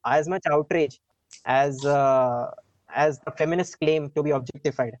received as much outrage as the feminist claim to be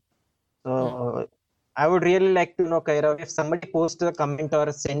objectified. So I would really like to know, Kairav, if somebody posts a comment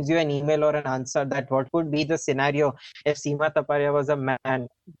or sends you an email or an answer, that what would be the scenario if Seema Taparia was a man.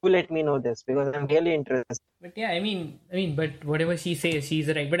 Do let me know this, because I'm really interested. But yeah, but whatever she says, she's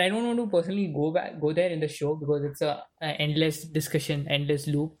right. But I don't want to personally go there in the show because it's a endless discussion, endless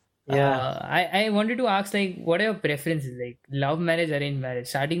loop. Yeah. I wanted to ask, like, what are your preferences, like love marriage, arranged marriage,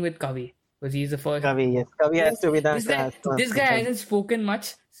 starting with Kavi, because he's the first. Kavi, yes. Kavi has to be the This guy hasn't spoken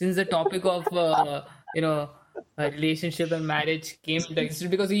much since the topic of a relationship and marriage came into existence,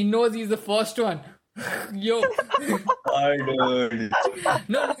 because he knows he's the first one. Yo. Oh, dude.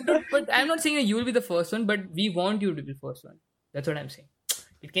 No, but I'm not saying that you will be the first one, but we want you to be the first one. That's what I'm saying.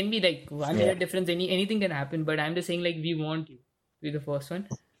 It can be like 1 year difference, anything can happen, but I'm just saying, like, we want you to be the first one,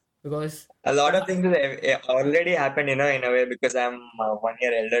 because A lot of things have already happened, in a way, because I'm 1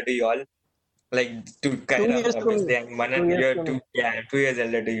 year elder to you all. Like, to kind 2 of, years to obviously, me. I'm 1 2 years year, to me. 2 years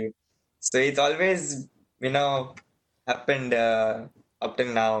elder to you. So it's always, happened up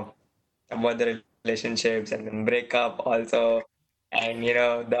till now about the relationships and then breakup also. And,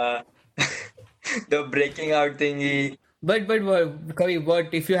 the breaking out thingy. but Kavi,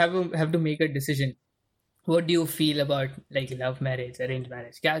 what if you have to make a decision? What do you feel about, like, love marriage, arranged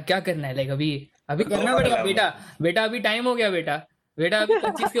marriage? क्या करना है? Like, अभी करना पड़ेगा बेटा अभी time हो गया बेटा अभी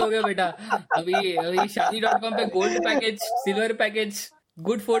 25 के हो गया बेटा अभी शादी.com पे gold package, silver package,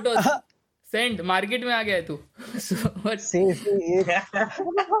 good photos send, market में आ गया है तू. So what?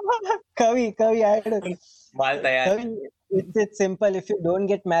 Kavi, माल तैयार. Kavi, it's simple. If you don't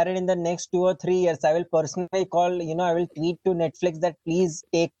get married in the next 2 or 3 years, I will personally I will tweet to Netflix that please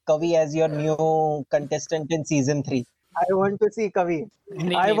take Kavi as your new contestant in season 3. I want to see Kavi.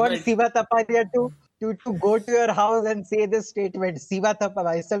 I want Seema Taparia to go to your house and say this statement.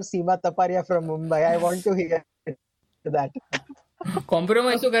 Myself Seema Taparia from Mumbai. I want to hear that.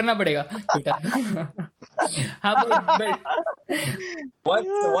 Compromise तो करना पड़ेगा बेटा. हाँ, but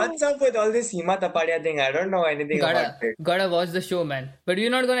What's up with all this Seema Taparia thing? I don't know anything about it. gotta watch the show, man. But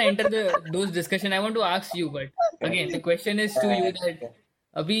you're not gonna enter those discussion. I want to ask you, but again, the question is to you that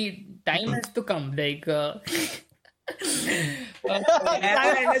abhi time has to come. Like,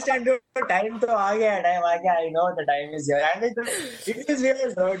 I understand, dude. Time to aa gaya. I know the time is here, and it feels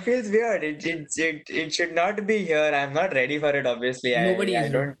weird, bro. It feels weird. It should not be here. I'm not ready for it. Obviously, Nobody I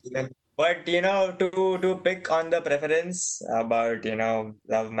is. don't even. But to pick on the preference about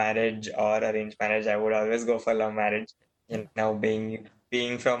love marriage or arranged marriage, I would always go for love marriage.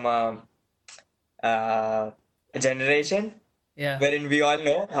 Being from a generation yeah. wherein we all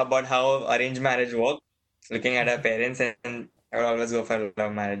know about how arranged marriage works. Looking at our parents, and I would always go for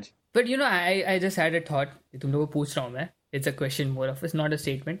love marriage. But I just had a thought. तुम लोगों को पूछ रहा हूँ मैं. It's a question more of. It's not a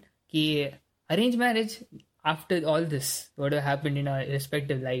statement. कि arranged marriage, after all this, what happened in our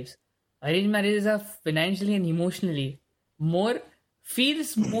respective lives, arranged marriages are financially and emotionally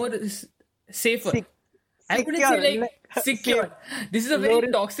feels more safer. I wouldn't say like secure. This is a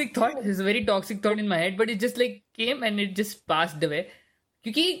very toxic thought. This is a very toxic thought in my head, but it just like came and it just passed away.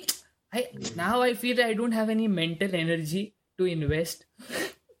 Because now I feel that I don't have any mental energy to invest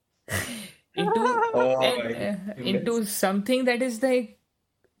into Oh my into goodness. something that is like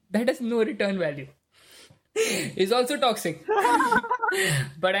that has no return value is also toxic.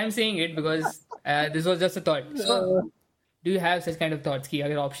 But I'm saying it because this was just a thought. So do you have such kind of thoughts कि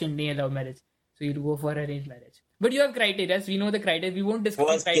अगर option नहीं है love marriage, so you go for arranged marriage? But you have criteria. We know the criteria. We won't discuss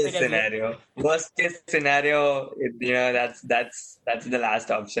the Worst case criteria. scenario. Worst case scenario. That's the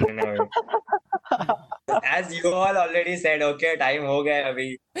last option in a way. As you all already said, okay, time हो गया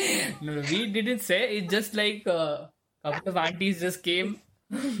अभी. No, we didn't say. It's just like a couple of aunties just came.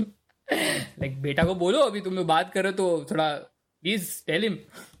 Like बेटा को बोलो अभी तुम लोग बात करो तो थोड़ा please tell him.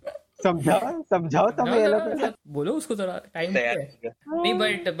 समझाओ तुम्हें ये लोग बोलो उसको थोड़ा टाइम नहीं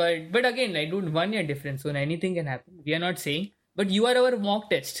but again like dude 1 year difference so anything can happen. We are not saying, but you are our mock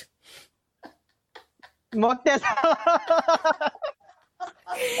test. mock test.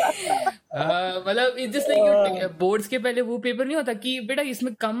 मतलब it's just like बोर्ड्स के पहले वो पेपर नहीं होता कि बेटा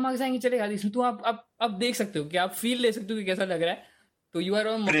इसमें कम मार्क्स आएंगे चलेगा, इसमें तू आप देख सकते हो कि आप फील ले सकते हो कि कैसा लग रहा है. तो you are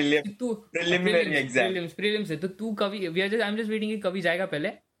preliminary exam. Prelims है तो तू कभी आई एम जस्ट वेटिंग कि कभी जाएगा पहले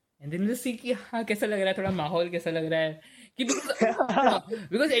एंड देन सी कि हाँ कैसा लग रहा है, थोड़ा माहौल कैसा लग रहा है कि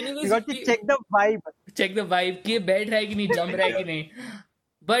because You got to check the vibe. कि बैठ रहा है कि नहीं, जम रहा है कि नहीं.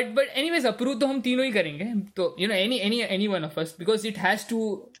 बट एनीवेज अप्रूव तो हम तीनों ही करेंगे. तो you know any one of us because it has to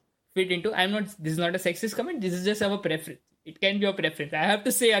fit into. This is not a sexist comment, this is just our preference. It can be your preference. I have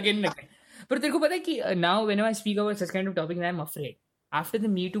to say again and again. But तेरे को पता है कि now whenever I speak about such kind of topic, I'm afraid. After the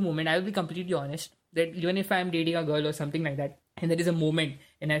Me Too movement, I will be completely honest that even if I'm dating a girl or something like that, and there is a moment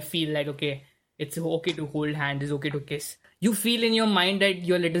and I feel like, okay, it's okay to hold hands, it's okay to kiss. You feel in your mind that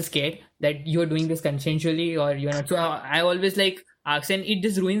you're a little scared that you're doing this consensually or you're not. So I always like ask, and it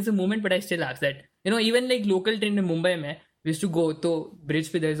just ruins the moment, but I still ask that. You know, even like local train in Mumbai mein, we used to go to bridge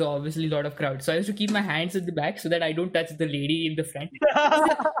pe there's obviously a lot of crowd, so I used to keep my hands at the back so that I don't touch the lady in the front.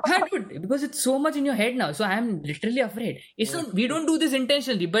 Dude, because it's so much in your head now, so I'm literally afraid. It's not, we don't do this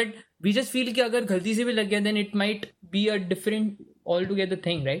intentionally, but we just feel कि अगर गलती से भी लग गया then it might be a different altogether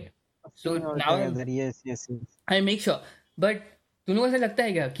thing, right? So now yes. I make sure. But तुम्हें ऐसा लगता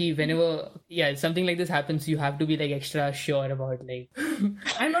है क्या कि whenever something like this happens, you have to be like extra sure about like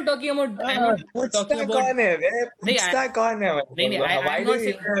I'm not talking about पूछता कौन है बे? पूछता कौन है? नहीं, Why I'm do not you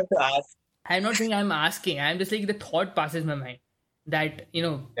saying have to ask? I'm not saying I'm asking. I'm just like the thought passes my mind that you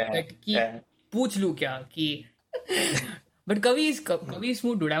know that कि पूछ लूँ क्या कि but Kavi is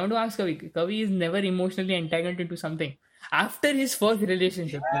smooth dude. I want to ask Kavi is never emotionally entangled into something. After his first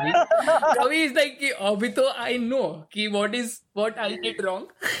relationship, Kavi is like कि अभी तो I know कि what I did wrong.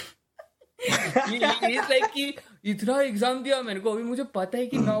 He is like कि इतना exam दिया मेरे को, अभी मुझे पता है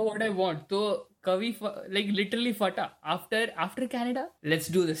कि now what I want. तो Kavi like literally fata after Canada. Let's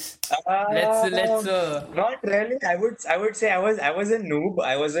do this. Let's Not really. I would say I was a noob.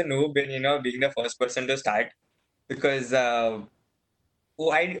 I was a noob in being the first person to start because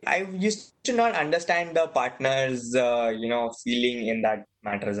I used to not understand the partner's feeling in that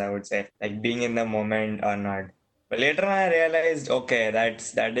matters. I would say like being in the moment or not. But later on I realized okay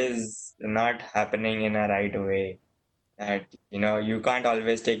that is not happening in a right way. That you can't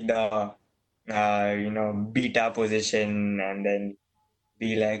always take the beta position and then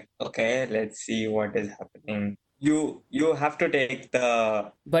be like okay, let's see what is happening. You have to take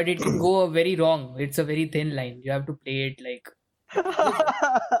the but it can go very wrong. It's a very thin line. You have to play it like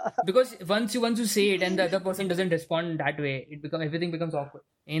because once you say it and the other person doesn't respond that way, everything becomes awkward.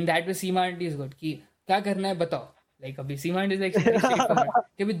 In that way Seema aunty is good कि क्या करना है बताओ. Like अभी Seema aunty is like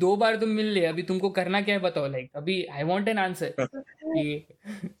कि अभी 2 बार तुम मिल ले, अभी तुमको करना क्या है बताओ. Like अभी I want an answer.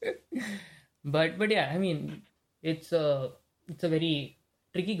 But yeah, I mean it's a very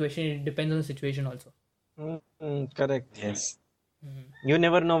tricky question. It depends on the situation also. Correct. yes. You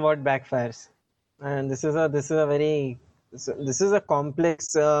never know what backfires, and this is a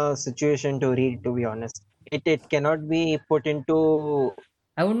complex situation to read, to be honest. It cannot be put into.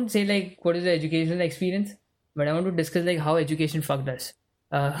 I wouldn't say like what is the educational experience, but I want to discuss like how education fucked us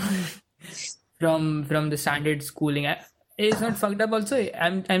from the standard schooling. It's not fucked up also.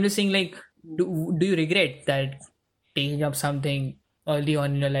 I'm just saying like do you regret that taking up something early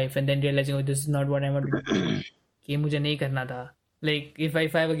on in your life and then realizing oh this is not what I want to do कि मुझे नहीं करना था. Like if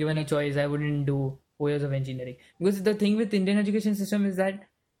I were given a choice I wouldn't do 4 years of engineering, because the thing with Indian education system is that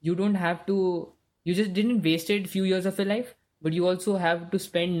you don't have to, you just didn't wasted few years of your life, but you also have to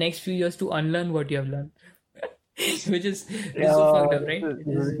spend next few years to unlearn what you have learned. which is so fucked up, right?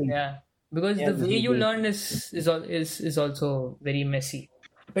 Yeah, because the way you learn is also very messy.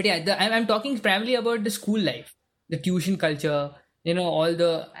 But yeah, I'm talking primarily about the school life, the tuition culture, all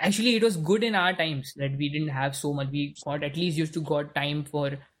the, actually it was good in our times that we didn't have so much. We got at least used to got time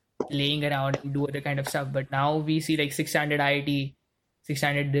for playing around and do other kind of stuff. But now we see like 600 IIT,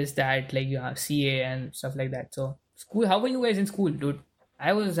 600 this, that, like you have CA and stuff like that. So school, how were you guys in school, dude?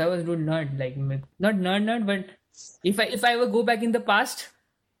 I was dude nerd, like not nerd, but if I ever go back in the past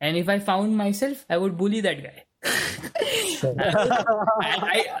and if I found myself, I would bully that guy.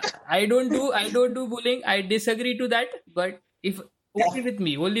 I don't do bullying. I disagree to that, but if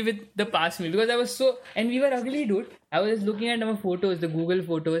only with the past me, because I was so, and we were ugly, dude. I was looking at our photos, the Google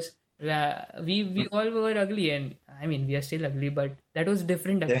photos. We all were ugly, and I mean we are still ugly, but that was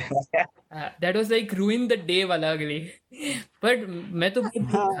different. That was like ruin the day वाला ugly. But मैं तो बहुत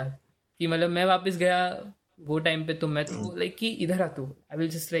good था कि मतलब मैं वापस गया वो टाइम पे, तो मैं तो लाइक कि इधर आ तू, आई विल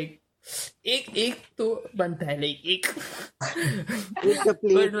जस्ट लाइक एक एक तो बनता है लाइक एक एक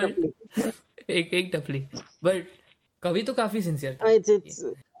टपली, एक but टपली. एक टपली, बट कभी तो काफी सिंसियर था. It's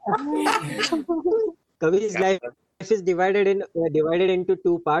Kavi's life is divided into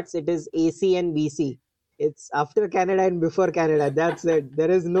two parts. It is AC and BC. It's after Canada and before Canada. That's it.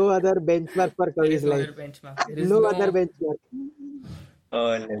 There is no other benchmark for There Kavi's is no life. other benchmark. There is No no other benchmark.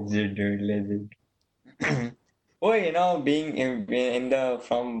 Oh, legit, dude, legit. Oh, you know, being in the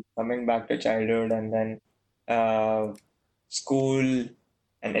from coming back to childhood and then school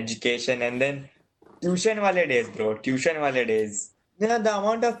and education and then tuition wale days, bro. Tuition wale days. You know, the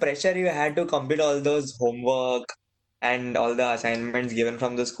amount of pressure you had to complete all those homework and all the assignments given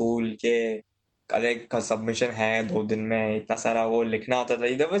from the school के अरे submission है 2 दिन में इतना सारा वो लिखना होता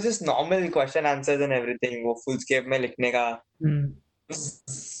था. There was just normal question answers and everything. वो fullscape में लिखने का Hmm.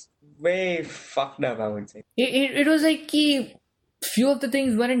 way fucked up, I would say. It was like कि few of the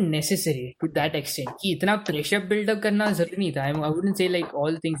things weren't necessary to that extent. कि इतना pressure build up करना जरूरी नहीं था. I wouldn't say like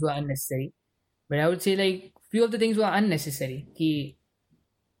all things were unnecessary, but I would say like few of the things were unnecessary. कि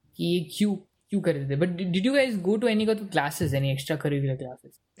ये क्यों कर रहे थे. But did you guys go to any other classes, any extracurricular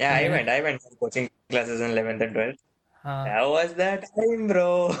classes? Yeah, I went to coaching classes in 11th and 12th. हाँ. That was that time, bro.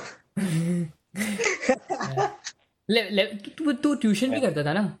 तू tuition भी करता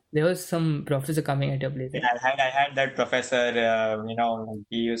था ना? There was some professor coming at your place. Yeah, I had that professor, you know,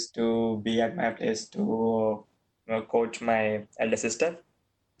 he used to be at my place to coach my elder sister.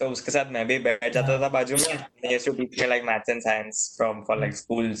 तो उसके साथ मैं भी बैठ जाता था बाजू में. He used to teach me like maths and science for like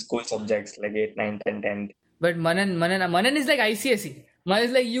school subjects like 8, 9, 10, 10. But Manan is like ICSE. Manan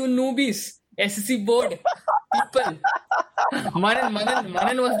is like you newbies, SSC board people.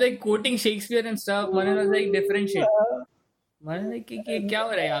 Manan was like quoting Shakespeare and stuff. Manan was like different shit. Manan like कि क्या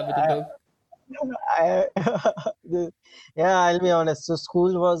हो रहा है यहाँ पे तुम लोग? Yeah, I'll be honest. So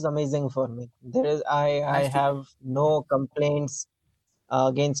school was amazing for me. I have no complaints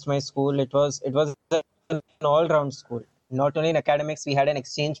against my school. It was an all-round school. Not only in academics, we had an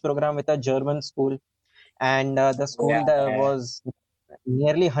exchange program with a German school, and the school that was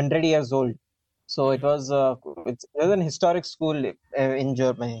nearly 100 years old. So it was an historic school in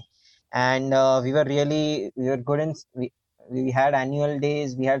Germany, and we were good in. We had annual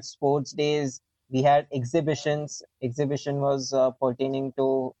days, we had sports days, we had exhibitions. Exhibition was pertaining to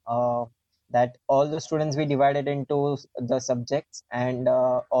that all the students we divided into the subjects, and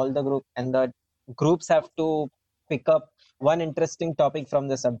all the groups have to pick up one interesting topic from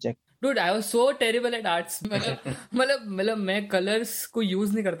the subject. Dude, I was so terrible at arts. मतलब मैं colours को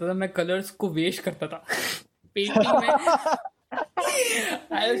use नहीं करता था, मैं colours को waste करता था पेंटिंग में.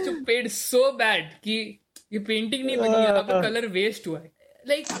 I used to paint so bad कि ये पेंटिंग नहीं बनी, यहाँ पर कलर वेस्ट हुआ है.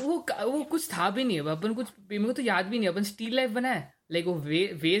 लाइक वो कुछ था भी नहीं. अपन कुछ मेरे को तो याद भी नहीं. अपन स्टील लाइफ बनाया, लाइक वो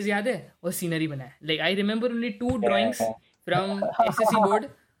वेज याद है, और सीनरी बनाया. Like I remember only 2 drawings from SSC board.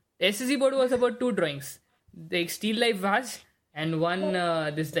 SSC board was about 2 drawings, like steel life vase and one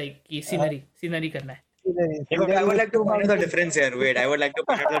this like scenery करना है. I would like to point out the difference here. Wait, I would like to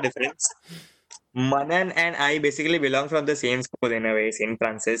point out the difference. Manan and I basically belong from the same school in a way, St.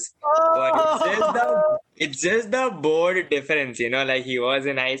 Francis. But it's just the board difference, you know, like he was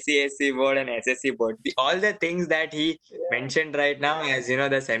in ICSE board and SSC board. All the things that he mentioned right now, as you know,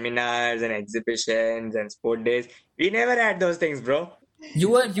 the seminars and exhibitions and sport days, we never had those things, bro. You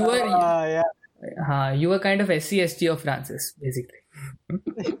were Yeah. you were kind of SC/ST of Francis, basically.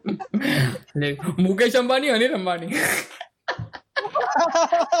 Like Mukesh Ambani, Anil Ambani.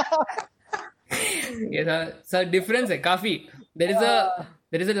 ये sir difference है काफी. There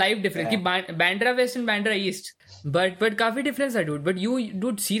is a life difference कि Bandra west and Bandra east, but काफी difference है dude. But you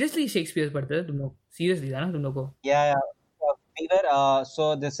dude seriously Shakespeare पढ़ते थे तुम लोग? सीरियसली था ना तुम लोग को? Yeah. We were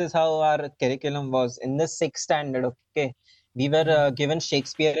so this is how our curriculum was in the 6th standard. Okay, we were given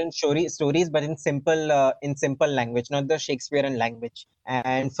Shakespearean stories, but in simple language, not the Shakespearean language.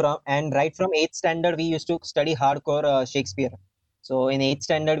 And right from 8th standard, we used to study hardcore Shakespeare. So in 8th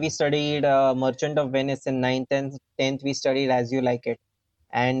standard we studied Merchant of Venice. In 9th and 10th we studied As You Like It.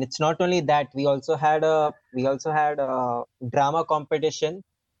 And it's not only that, we also had a drama competition,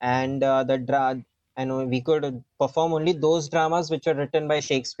 and and we could perform only those dramas which were written by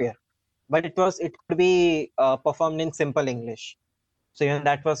Shakespeare, but it could be performed in simple English. So even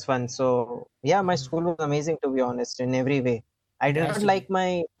that was fun. So yeah, my school was amazing, to be honest, in every way. I It did has not to like be.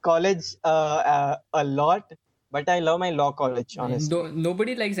 my college a lot, but I love my law college, honestly.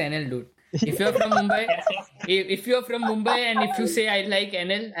 Nobody likes NL, dude. If you're from Mumbai, if you're from Mumbai and if you say I like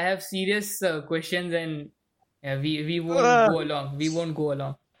NL, I have serious questions, and yeah, we won't go along. We won't go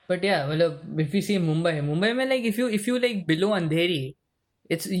along. But yeah, well, if we say Mumbai, mein, like if you like below Andheri,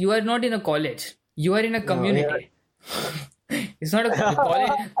 it's you are not in a college. You are in a No, yeah. community. It's not a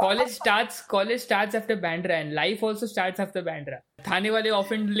college. College starts after Bandra, and life also starts after Bandra. Thane wale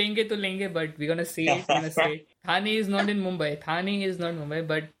often lenge to lenge, but we're gonna say it. We're gonna say it. Thane is not in Mumbai. Thane is not Mumbai.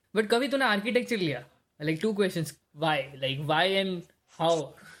 But कभी तूने architecture लिया? Like two questions. Why? Like why and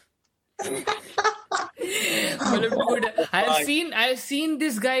how? मतलब dude, I've seen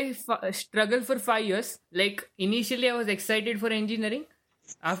this guy struggle for 5 years. Like initially I was excited for engineering.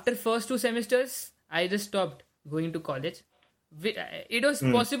 After first 2 semesters, I just stopped going to college. It was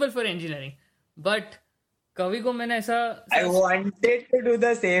possible for engineering, but कवि को मैंने ऐसा I wanted to do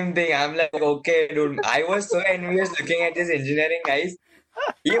the same thing. I'm like, okay, dude. I was so envious looking at this engineering guys.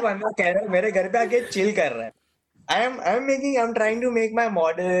 ये बंदा कह रहा है मेरे घर पे आके chill कर रहा है. I'm trying to make my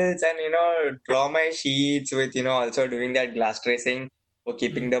models and draw my sheets with also doing that glass tracing for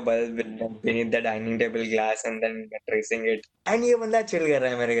keeping the bulb beneath the dining table glass and then tracing it. And ये बंदा chill कर रहा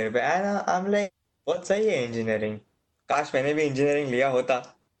है मेरे घर पे. And I'm like, बहुत सही है engineering. काश मैंने भी engineering लिया होता.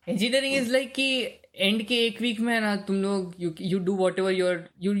 engineering is like कि end के एक week में ना तुम लोग you do whatever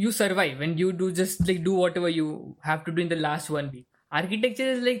you survive and you do just like do whatever you have to do in the last 1 week. Architecture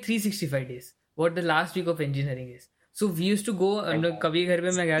is like 365 days. What the last week of engineering is. So we used to go. कभी घर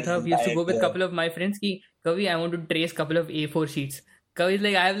पे मैं गया था. We used to go with couple of my friends कि कभी I want to trace couple of A4 sheets. Kavi is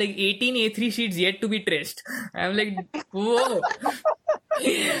like, I have like 18 A3 sheets yet to be traced. I'm like, whoa.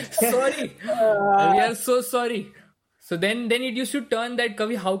 Sorry. We are so sorry. So then it used to turn that,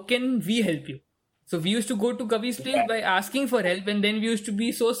 Kavi, how can we help you? So we used to go to Kavi's place by asking for help, and then we used to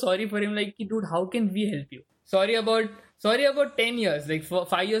be so sorry for him, like, dude, how can we help you? Sorry about 10 years, like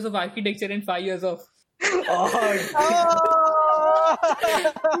 5 years of architecture and 5 years of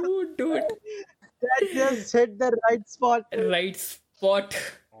dude. That just hit the right spot. Right spot.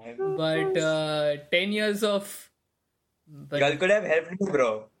 But 10 years of. Y'all could have helped me,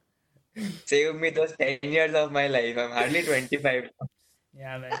 bro. Save me those 10 years of my life. I'm hardly 25.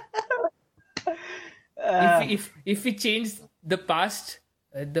 Yeah, man. If we change the past,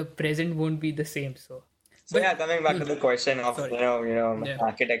 the present won't be the same. So yeah, coming back to the question of Yeah.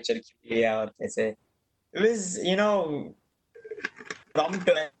 architecture के लिए और कैसे, it was from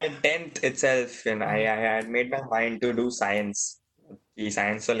 10th itself, I had made my mind to do science. कि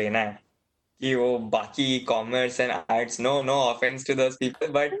science तो लेना है. कि वो बाकी commerce and arts, no offense to those people,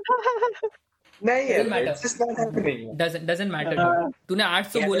 but नहीं Doesn't है, matter. it's just not happening. doesn't matter. Dude. तूने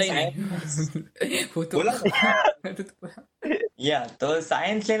आर्ट्स तो Yeah, बोला the ही नहीं. वो तो बोला या तो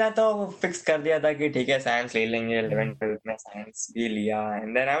साइंस लेना तो फिक्स कर दिया था कि ठीक है साइंस ले लेंगे. 11th 12th में साइंस भी लिया,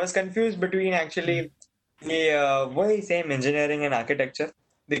 and then I was confuse between actually वही same engineering and architecture,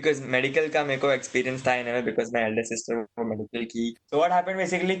 because medical का मेरे को एक्सपीरियंस था इनमें, बिकॉज माय एल्डर सिस्टर वो मेडिकल की. सो व्हाट हैपेंड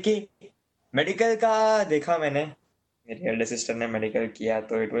बेसिकली कि मेडिकल का देखा मैंने, मेरी एल्डर सिस्टर ने मेडिकल किया,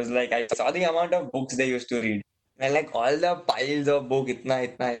 तो it was like I saw the amount of books they used to read. And like all the piles of book, itna.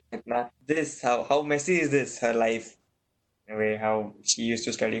 This, how messy is this, her life? Way how she used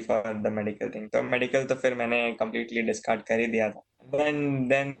to study for the medical thing. So medical तो फिर मैंने completely discard कर ही दिया था.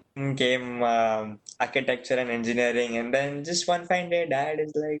 Then came architecture and engineering, and then just one fine day, dad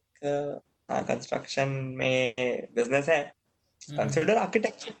is like, construction में business है. Consider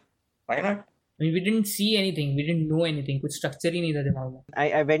architecture. Why not? I mean, we didn't see anything. We didn't know anything. कुछ structure ही नहीं था दिमाग में.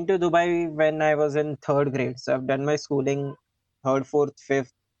 I went to Dubai when I was in 3rd grade. So I've done my schooling 3rd, 4th,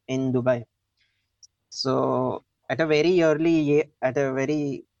 5th in Dubai. So at a very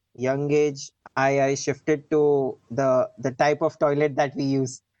young age, I shifted to the type of toilet that we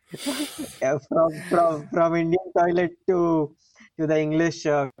use. from Indian toilet to the English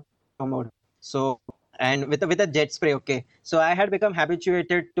commode. So and with a jet spray. Okay, so I had become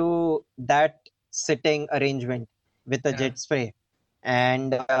habituated to that sitting arrangement with a Yeah. jet spray,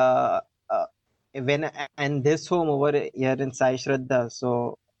 and and this home over here in Sai Shraddha.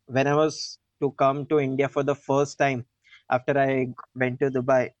 So when I was to come to India for the first time after I went to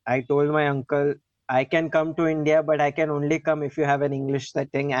Dubai, I told my uncle I can come to India, but I can only come if you have an English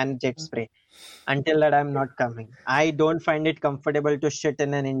setting and jet spray. Until that, I'm not coming. I don't find it comfortable to shit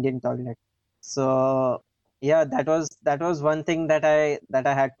in an Indian toilet. So yeah, that was one thing that I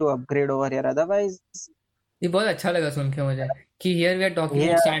had to upgrade over here. Otherwise, ये बहुत अच्छा लगा सुन के मुझे कि here we are talking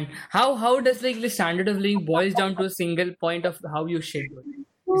yeah, about how does like the standard of living boils down to a single point of how you shit.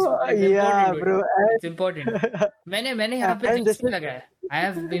 It's yeah, important, dude. bro. It's important. मैंने यहाँ पे And jet this spray is लगाया. I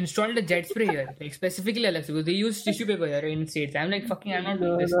have installed a jet spray here, like specifically अलग से because they use tissue paper here in states. I'm like fucking, I'm not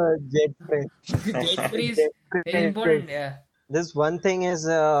doing this. no, jet spray. Jet spray is Jet spray. important, yeah. This one thing is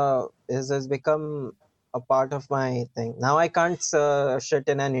has become a part of my thing. Now I can't shit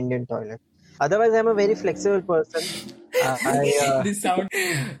in an Indian toilet. Otherwise, I'm a very flexible person. This sound,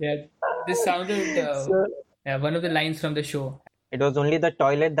 yeah, this sounded So yeah, one of the lines from the show. it was only the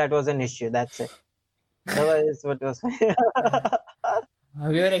toilet that was an issue. That's it. Otherwise, what was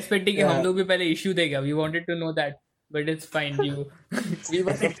We were expecting कि हम yeah. लोग भी पहले issue देगा. We wanted to know that, but it's fine. We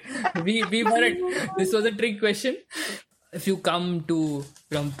weren't. We weren't. This was a trick question. If you come to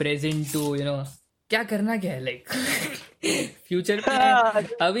from present to क्या करना क्या है like future plan.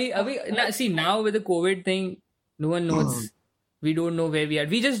 अभी see now with the COVID thing, no one knows. We don't know where we are.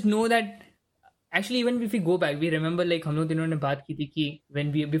 We just know that. Actually, even if we go back, we remember like हम लोग तीनों ने बात की थी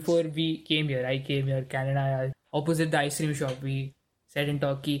कि before we came here, I came here, Canada आया, opposite the ice cream shop, we sat and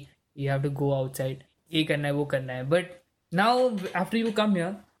talked कि you have to go outside, ये करना है वो करना है. But now after you come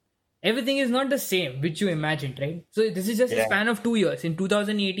here, everything is not the same which you imagined, right? So this is just a Yeah. span of 2 years. In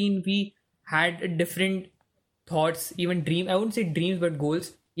 2018, we had different thoughts, even I wouldn't say dreams, but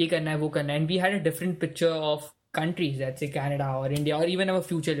goals. ये करना है वो करना है, and we had a different picture of countries, let's say Canada or India or even our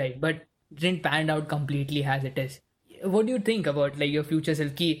future life, but didn't pan out completely as it is. What do you think about like your future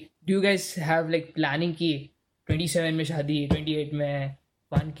self? Ki, do you guys have like planning ki 27 mein shadi, 28 mein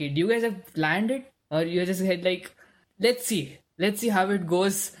one kid? Do you guys have planned it, or you just had like let's see how it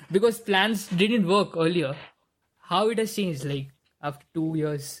goes, because plans didn't work earlier. How it has changed like after 2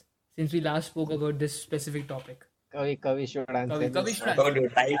 years since we last spoke about this specific topic? Kavi should answer Kavi this. should Oh, answer.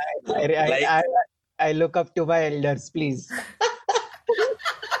 dude, I look up to my elders, please.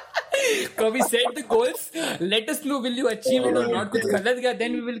 Kavi set the goals. Let us know will you achieve it or not. कुछ गलत गया,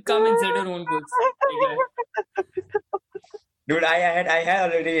 then we will come and set our own goals. dude, I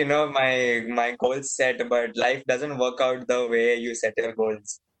had already, my goals set, but life doesn't work out the way you set your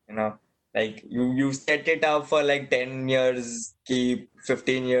goals. Like you set it up for like 10 years, ki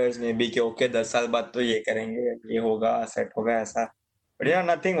 15 years maybe, कि okay 10 साल बाद तो ये करेंगे, ये होगा, set होगा ऐसा. But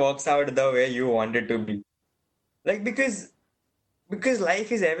nothing works out the way you want it to be. Like because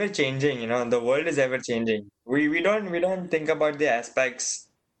life is ever changing, the world is ever changing. We don't think about the aspects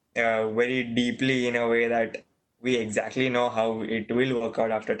very deeply in a way that we exactly know how it will work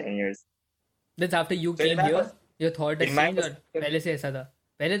out after 10 years. That's after you So in came my here, pers- your thought has in my changed, और perspective, पहले से ऐसा था?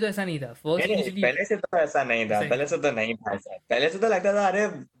 पहले तो ऐसा नहीं था. First नहीं initially पहले से तो ऐसा नहीं था, ऐसा ही पहले से तो नहीं था ऐसा. पहले से तो लगता था अरे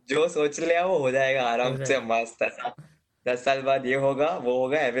जो सोच लिया वो हो जाएगा हो आराम से जाएगा. मस्त ऐसा. 10 साल बाद ये होगा वो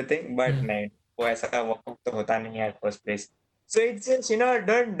होगा एवरीथिंग, बट नहीं, वो ऐसा वर्कआउट तो होता नहीं है at first place. So it's just,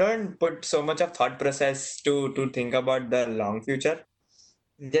 don't put so much of thought process to think about the long future.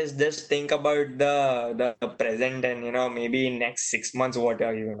 Just think about the present, and maybe in next 6 months what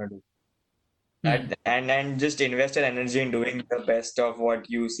are you gonna do? And just invest your energy in doing the best of what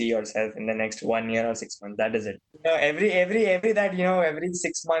you see yourself in the next 1 year or 6 months. That is it. Every that every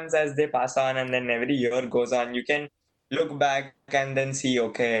 6 months as they pass on, and then every year goes on, you can look back and then see,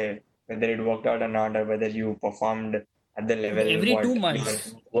 okay, whether it worked out or not, or whether you performed at the level Every what 2 you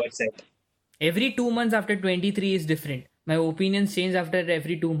months. were set. Every 2 months after 23 is different. My opinions change after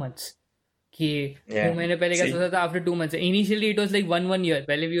every 2 months. कि 2 Yeah. महीने पहले क्या See, सोचा था after 2 months. Initially it was like one year.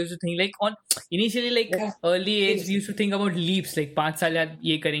 पहले we used to think like on initially like yeah. early age we used to think about leaps, like 5 साल याद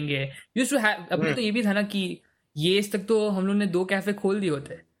ये करेंगे. Used to have अपने तो ये भी था ना कि ये इस तक तो हम लोग ने 2 कैफे खोल दिए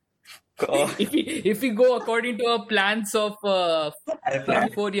होते. Oh, if we go according to our plans of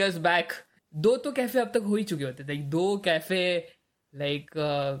 3-4 years back, 2 तो कैफे अब तक हो ही चुके होते. Like 2 cafe, like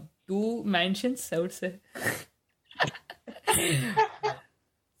 2 mansions, I would say.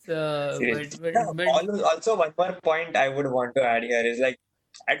 So, seriously. but Also, one more point I would want to add here is like,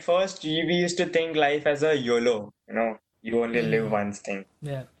 at first we used to think life as a YOLO, you only live once thing.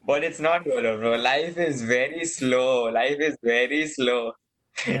 yeah. But it's not YOLO, bro. Life is very slow. Life is very slow.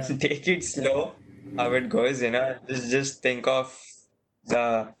 Yeah. Take it slow, how it goes, Just think of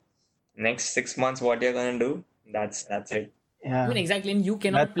the next 6 months, what you're gonna do. That's it. I Yeah. mean, exactly, and you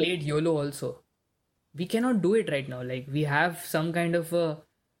cannot That's play it YOLO also. We cannot do it right now. Like, we have some kind of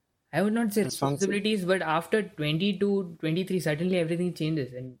I would not say responsibility. responsibilities, but after 20 to 23, suddenly everything changes.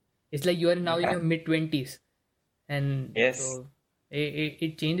 And It's like you are now in Yeah. your mid-20s, and Yes. so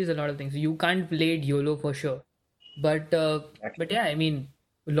it changes a lot of things. You can't play it YOLO for sure, but yeah, I mean,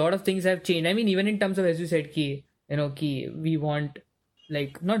 a lot of things have changed. I mean, even in terms of, as you said, ki we want,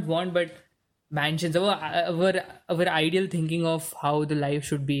 like, not want, but mansions. Our ideal thinking of how the life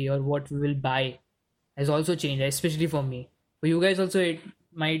should be or what we will buy has also changed, especially for me. For you guys also, it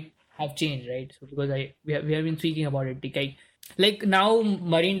might have changed, right? So because we have been speaking about it, like now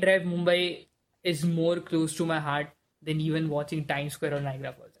Marine Drive, Mumbai is more close to my heart than even watching Times Square or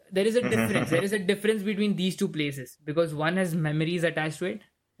Niagara Falls. There is a difference. There is a difference between these two places because one has memories attached to it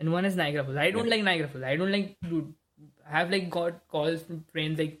and one has Niagara Falls. I don't like Niagara Falls. I don't like, dude, I have like got calls from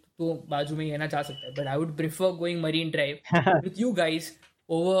friends like तो बाजू में रहना चाह सकता है, but I would prefer going Marine Drive with you guys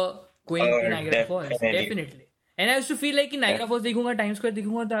over going to Niagara Falls, Definitely. definitely. And I used to feel like कि Niagara Falls देखूंगा, Times Square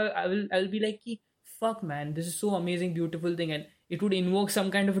देखूंगा, तो I will be like कि fuck man, this is so amazing, beautiful thing, and it would invoke some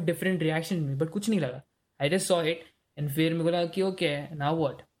kind of a different reaction in me, but कुछ नहीं लगा. I just saw it and फिर मेरे को लगा कि okay, now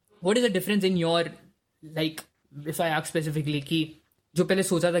what is the difference in your, like, if I ask specifically कि जो पहले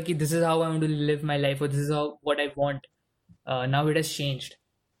सोचा था कि this is how I want to live my life or this is how what I want, now it has changed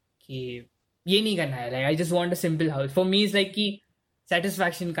कि ये नहीं करना है, like I just want a simple house. For me it's like कि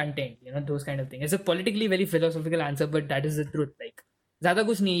satisfaction, content, those kind of things. It's a politically very philosophical answer, but that is the truth. Like ज़्यादा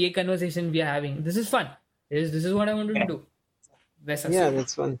कुछ नहीं, ये conversation we are having, this is fun, this is what I wanted to do. वैसा Yeah, so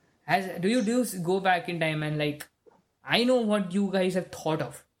that's fun. do you go back in time and, like, I know what you guys have thought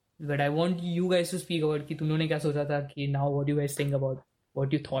of, but I want you guys to speak about कि तुम लोगों ने क्या सोचा था, कि now what do you guys think about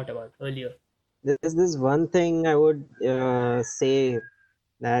what you thought about earlier. There's this one thing I would say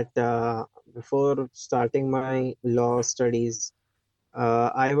that before starting my law studies,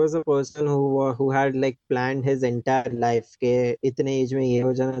 I was a person who had like planned his entire life के इतने as में ये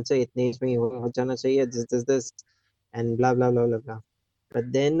हो जाना चाहिए, इतने as में ये हो जाना चाहिए, this and blah blah blah blah blah.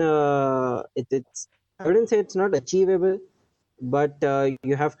 But then it's I wouldn't say it's not achievable, but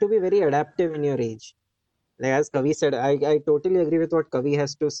you have to be very adaptive in your age. Like as Kavi said, I totally agree with what Kavi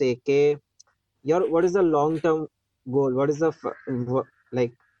has to say. Ke what is the long term goal? What is the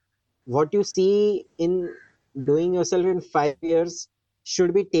like what you see in doing yourself in 5 years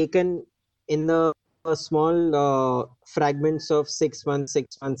should be taken in the small fragments of 6 months,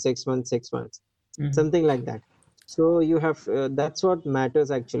 6 months, 6 months, 6 months, something like that. So you have that's what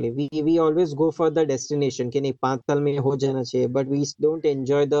matters actually. We always go for the destination कि नहीं 5 साल में हो जाना चाहिए, but we don't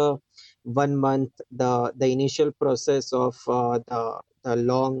enjoy the 1 month, the initial process of the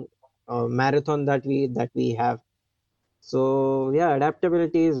long marathon that we have. So yeah,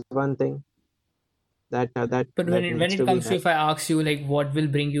 adaptability is one thing that But that when it needs to be comes to, there. if I ask you, like, what will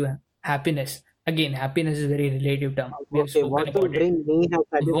bring you happiness? Again, happiness is a very relative term. We have Okay, spoken what will about it. bring me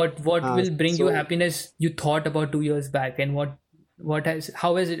happiness? What will bring you So happiness? You thought about 2 years back, and what has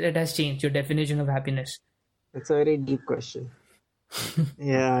how has it has changed your definition of happiness? it's a very deep question.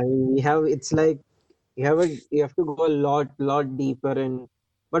 Yeah, it's like you have to go a lot deeper in.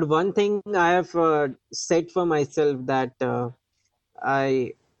 But one thing I have said for myself that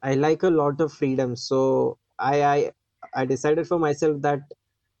I I like a lot of freedom. So I decided for myself that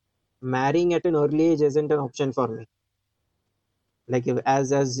marrying at an early age isn't an option for me. Like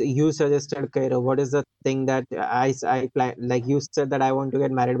as you suggested, Kairo, what is the thing that I plan? Like you said that I want to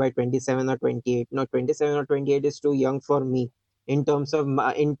get married by 27 or 28. No, 27 or 28 is too young for me in terms of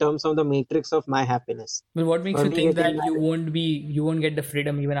in terms of the matrix of my happiness. But what makes For you me, think getting that married, you won't get the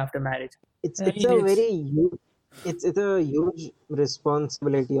freedom even after marriage? it's I it's mean, a very huge it's a huge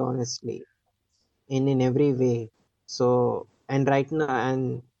responsibility, honestly, in every way. So and right now,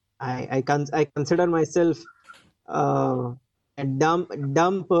 and I consider myself uh, a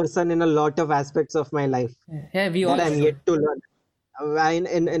dumb person in a lot of aspects of my life yeah, we that all I'm are yet dumb. to learn.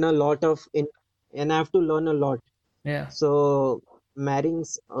 In a lot of in and I have to learn a lot. Yeah. So marrying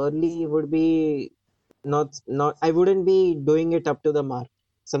early would be not I wouldn't be doing it up to the mark,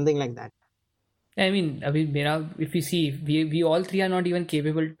 something like that. I mean, if you see, we all three are not even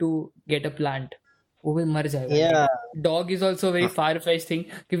capable to get a plant. वो भी मर जाएगा. Yeah. Like, dog is also a very far-fetched thing.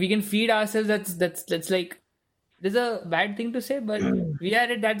 If we can feed ourselves, that's like, there's a bad thing to say, but we are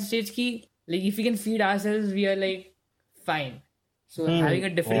at that stage ki, like, if we can feed ourselves, we are like fine. So having a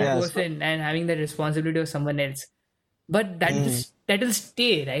different Yeah. person and having the responsibility of someone else, but that will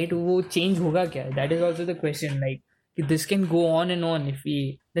stay, right? वो change होगा क्या? That is also the question. Like, this can go on and on if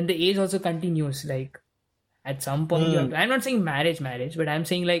we, then the age also continues. Like, at some point you have to, I'm not saying marriage, but I'm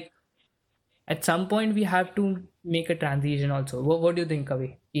saying, like, at some point we have to make a transition also. What do you think,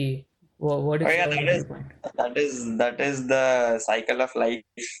 Kavi? What is Oh yeah, your viewpoint? that is the cycle of life.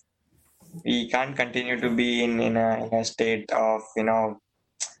 We can't continue to be in a state of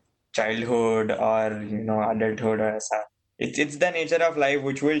childhood or adulthood or ऐसा. It's the nature of life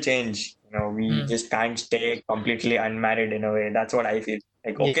which will change. We Hmm. just can't stay completely unmarried in a way. That's what I feel.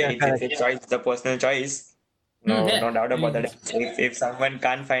 Like, okay, Yeah, it's correct. a choice, it's a personal choice. Yeah. No doubt I about mean, that. If someone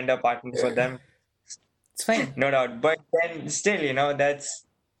can't find a partner for them, it's fine. no doubt. But then still,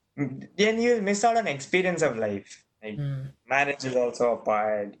 then you miss out on experience of life. Like Hmm. marriage is also a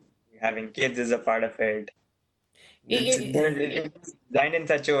part. Having kids is a part of it. Eh, eh, It's designed in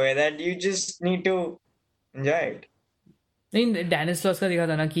such a way that you just need to enjoy it. नहीं Stanislaus का देखा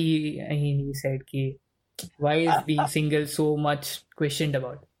था ना कि he said कि why is being single so much questioned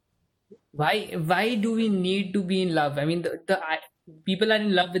about? Why do we need to be in love? I mean, people are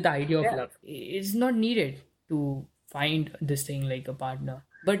in love with the idea of Yeah. love. It's not needed to find this thing like a partner.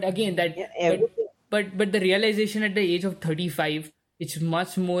 But again, Yeah, but everything. but the realization at the age of 35, it's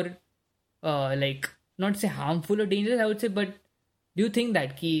much more like not say harmful or dangerous. I would say, but do you think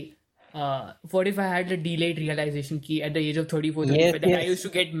that ki what if I had a delayed realization ki at the age of 34, Yes, 35 that I used yes. to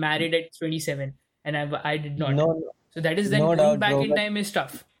get married at 27 and I did not. No, So that is then no going doubt, back bro. in But time is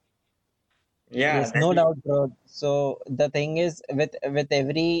tough. Yeah, yes, no doubt, bro. So the thing is, with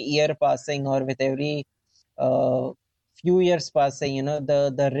every year passing or with every uh, few years passing,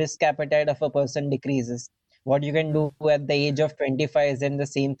 the risk appetite of a person decreases. What you can do at the age of 25 isn't the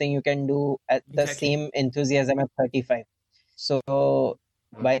same thing you can do at the Exactly. same enthusiasm at 35. So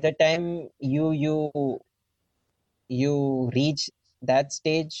by the time you reach that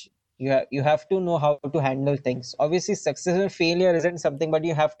stage, you have to know how to handle things. Obviously, success or failure isn't something, but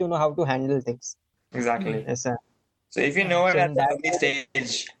you have to know how to handle things. exactly. Yes, sir. So if you know it So at in the that early way,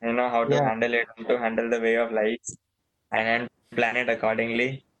 stage, how to yeah, handle it, how to handle the way of life, and plan it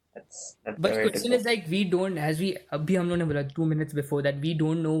accordingly. That's the But way to question go. is like we don't as we abhi hum log ne bola 2 minutes before that we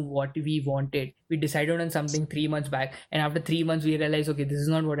don't know what we wanted. We decided on something 3 months back, and after 3 months we realize okay this is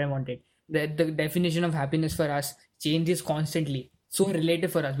not what I wanted. The definition of happiness for us changes constantly. So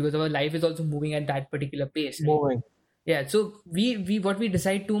relative for us because our life is also moving at that particular pace, right? moving. Yeah, so we what we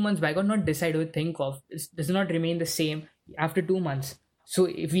decide 2 months back or not decide or think of does not remain the same after 2 months. So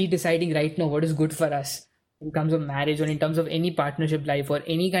if we deciding right now what is good for us in terms of marriage or in terms of any partnership life or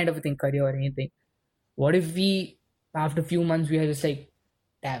any kind of a thing, career or anything, what if we after a few months we are just like,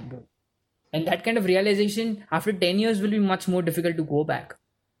 damn, bro. And that kind of realization after 10 years will be much more difficult to go back.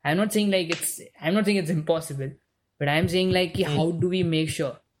 I'm not saying it's impossible, but I'm saying like कि Mm. how do we make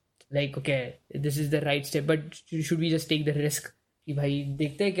sure like okay this is the right step, but should we just take the risk कि भाई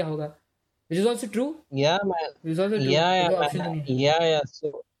देखते हैं क्या होगा, which is also true, Yeah, man. which is also true, Yeah, yeah, कोई option man. तो नहीं है. Yeah, yeah.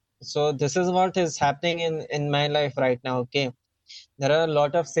 So this is what is happening in my life right now. Okay, there are a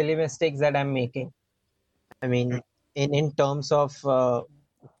lot of silly mistakes that I'm making. I mean, in terms of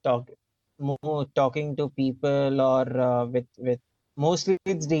talk, talking to people or with mostly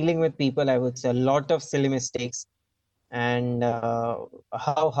it's dealing with people. I would say a lot of silly mistakes and how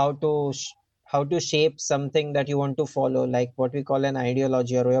to shape something that you want to follow, like what we call an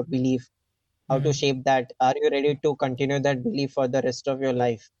ideology or a belief. How to Mhm. shape that? Are you ready to continue that belief for the rest of your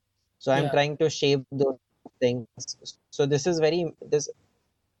life? So I'm Yeah, trying to shape those things. So this is very this.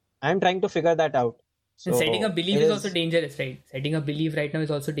 I'm trying to figure that out. and setting a So belief it is also is. dangerous, right? Setting a belief right now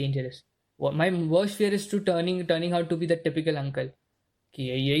is also dangerous. What my worst fear is to turning out to be the typical uncle कि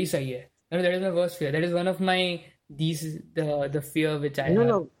यही सही है. No, that is my worst fear. That is one of my these the fear which I No, have.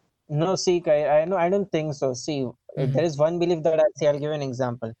 no, no. See, I know. I don't think so. See, Mhm. there is one belief that I see. I'll give you an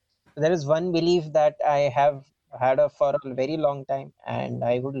example. There is one belief that I have had for a very long time, and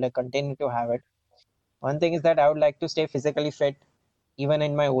I would like continue to have it. One thing is that I would like to stay physically fit even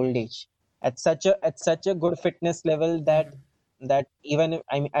in my old age at such a good fitness level Mhm. that even if,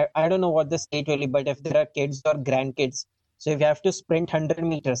 I don't know what the state will be, but if there are kids or grandkids, so if you have to sprint 100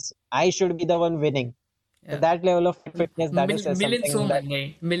 meters, I should be the one winning. So Yeah. that level of fitness, that is Million something that. Soman,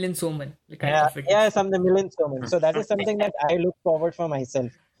 right? Million Soman kind Yeah, of yeah, fitness. some the millions women. So that is something that I look forward for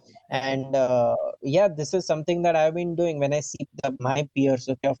myself. Yeah. And yeah, this is something that I've been doing when I see my peers,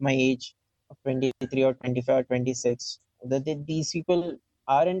 okay, of my age, of 23 or 25 or 26, that these people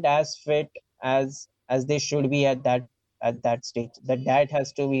aren't as fit as they should be at that stage. That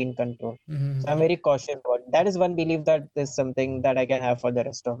has to be in control. So I'm Mhm. very cautious about it. That is one belief that is something that I can have for the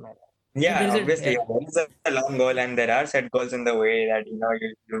rest of my life. So there Yeah, is a obviously, yeah. there is a long goal, and there are set goals in the way that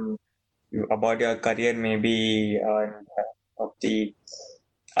you about your career, maybe of the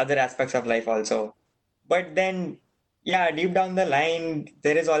other aspects of life also. But then, yeah, deep down the line,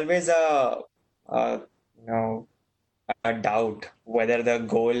 there is always a you know a doubt whether the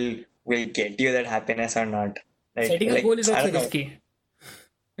goal will get you that happiness or not. Setting a Like goal is I also don't know. risky.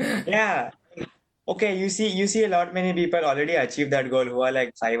 Yeah. okay, you see a lot many people already achieve that goal who are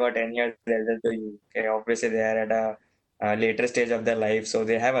like 5 or 10 years older to you. Okay, obviously they are at a later stage of their life, so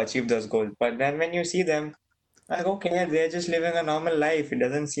they have achieved those goals. But then when you see them, like okay, they're just living a normal life. It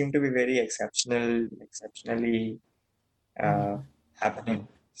doesn't seem to be very exceptionally uh, happening.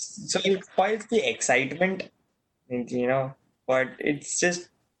 So it spoils the excitement, you know. But it's just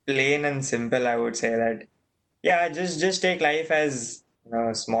plain and simple. I would say that yeah, just take life as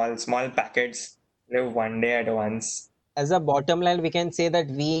small packets. Live one day at once. As a bottom line, we can say that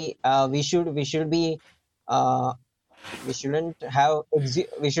we should be uh, we shouldn't have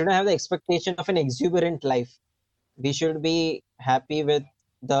the expectation of an exuberant life. We should be happy with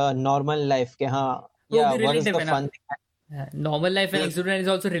the normal life. कि हाँ, वो yeah, भी what is relative the है ना. fun thing? Normal life and Yeah. exuberant is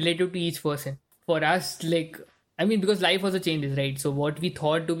also relative to each person. For us, like, I mean, because life also changes, right? So what we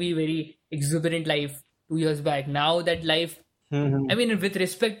thought to be very exuberant life 2 years back, now that life, Mhm. I mean, with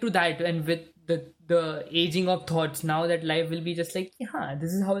respect to that and with the aging of thoughts, now that life will be just like, yeah,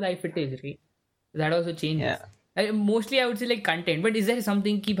 this is how life it is, right? That also changes. Yeah. Mostly, I would say like content. But is there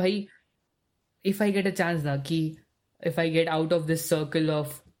something ki bhai, if I get a chance now, ki if I get out of this circle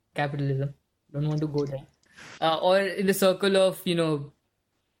of capitalism, don't want to go there, or in the circle of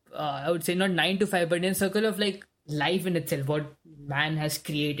I would say not 9 to 5, but in the circle of like life in itself, what man has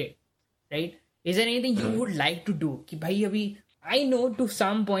created, right? Is there anything you would like to do? कि भाई अभी I know to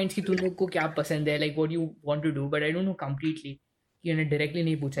some points कि तुम लोग को क्या पसंद है, like what you want to do, but I don't know completely. कि उन्हें directly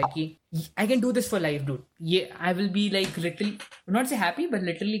नहीं पूछा कि I can do this for life, dude. Yeah, I will be like literally not say happy, but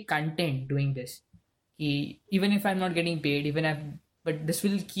literally content doing this. कि even if I'm not getting paid, but this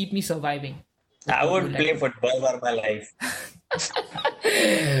will keep me surviving. I What would you play like? football for my life.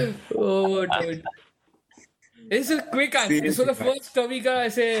 Oh, dude. This is a quick answer. This was the Seriously, first Kavi ka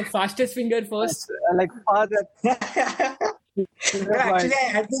ऐसे fastest finger first. Like father. No, actually, I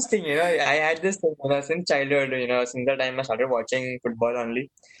had this thing, since childhood, since the time I started watching football only.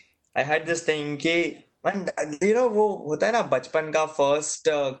 I had this thing कि man, वो होता है ना बचपन का first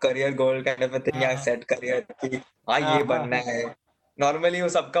career goal kind of a thing या हाँ. Set career कि हाँ ये हाँ, बनना हाँ. है. Normally वो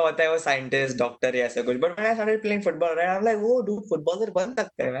सबका होता है वो साइंटिस्ट डॉक्टर या ऐसा कुछ. But when I started playing football, right, I'm like, oh dude, footballer बन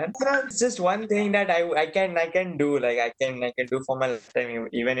सकते हैं man. It's just one thing that I can do, like I can do for my lifetime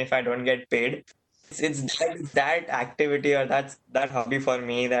even if I don't get paid. It's that activity or that hobby for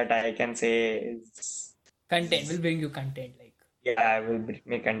me that I can say is, Content will bring you content, like. yeah, I will bring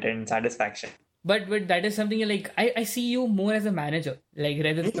me content satisfaction. But that is something like I see you more as a manager, like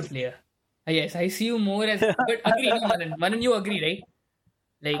rather than a player. Yes, I see you more as. But agree, no, Manan, you agree, right?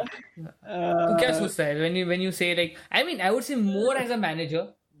 Like, तू क्या सोचता है when you say like I mean I would say more as a manager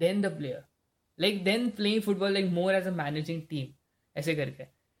than the player, like then playing football like more as a managing team ऐसे करके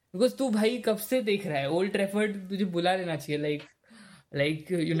because तू भाई कब से देख रहा है ओल्ड ट्रैफर्ड तुझे बुला लेना चाहिए like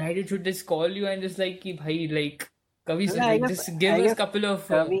United should just call you and just like कि भाई like कभी Yeah, I like guess just give I us guess couple of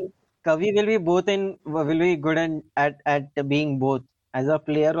Kavi will be will be good at being both as a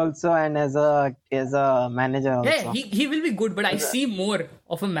player also and as a manager yeah also. he will be good but I see more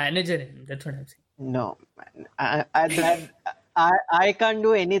of a manager in him. That's what I'm saying. No, man. I can't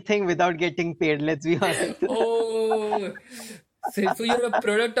do anything without getting paid. Let's be honest. Oh, so you're a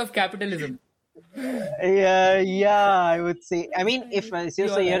product of capitalism. Yeah, I would say. I mean, if so, You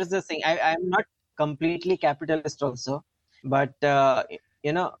so are here's the thing. I'm not completely capitalist also, but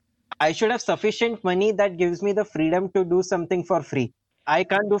I should have sufficient money that gives me the freedom to do something for free. I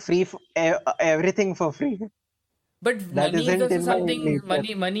can't do everything for free. But That money is isn't also in my something.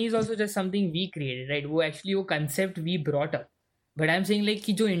 nature. Money is also just something we created, right? वो actually वो concept we brought up. But I'm saying like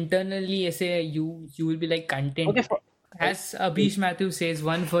कि जो internally ऐसे you will be like content. Okay, As Abhish Matthew says,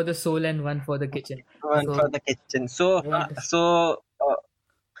 one for the soul and one for the kitchen. one So for the kitchen. So, what?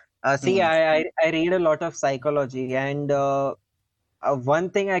 see, Hmm. I read a lot of psychology, and one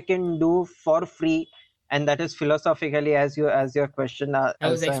thing I can do for free, and that is philosophically, as your question I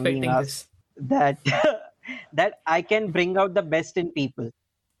was as I'm being expecting asked, this. that that I can bring out the best in people.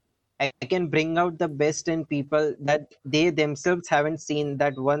 I can bring out the best in people that they themselves haven't seen.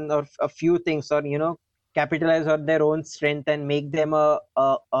 That one or a few things, or capitalize on their own strength and make them a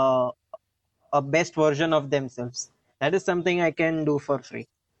best version of themselves. That is something I can do for free.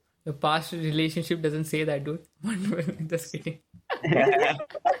 The past relationship doesn't say that, dude. Just kidding.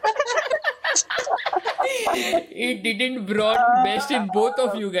 It didn't brought best in both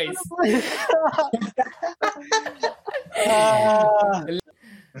of you guys.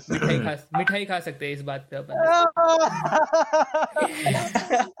 मिठाई खा सकते हैं इस बात पे अपन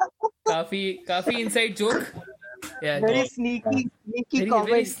काफी inside joke. Yeah, Very sneaky very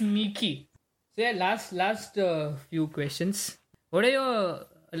comment. sneaky. So yeah, last few questions. What are your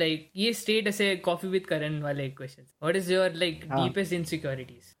like ये straight ऐसे coffee with Karan वाले questions. What is your like हाँ. deepest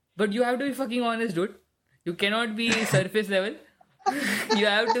insecurities? But you have to be fucking honest, dude. You cannot be surface level. You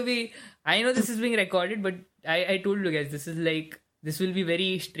have to be. I know this is being recorded, but I told you guys this will be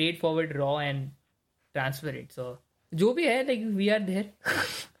very straightforward, raw and transparent. So जो भी है, like we are there.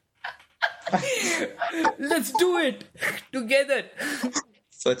 Let's do it together.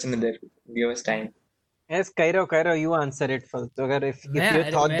 सोचने दे, give us time. Yes, Kairo, you answer it first. So अगर if you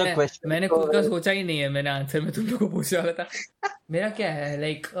thought the question, मैंने खुद का सोचा ही नहीं है. मैंने आंसर में तुम लोगों को पूछ रहा था. मेरा क्या है?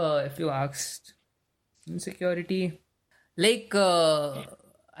 Like if you asked insecurity, like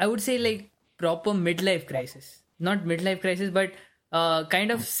I would say like proper midlife crisis. Not midlife crisis, but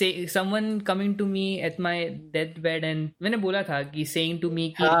kind of say someone coming to me at my deathbed and मैंने बोला था कि saying to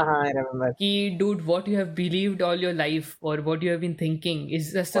me कि I remember. कि dude, what you have believed all your life or what you have been thinking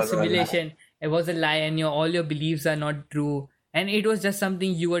is just a simulation. It was a lie and all your beliefs are not true. And it was just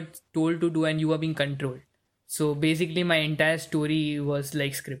something you were told to do and you were being controlled. So basically my entire story was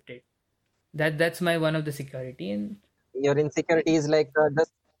like scripted. That's my one of the security. And Your insecurity is like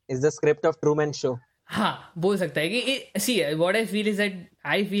the script of Truman Show. हाँ बोल सकता है कि see what I feel is that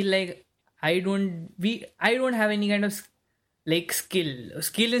I feel like I don't have any kind of like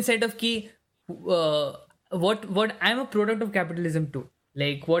skill instead of कि what I'm a product of capitalism too,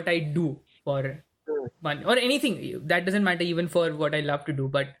 like what I do for money or anything that doesn't matter, even for what I love to do,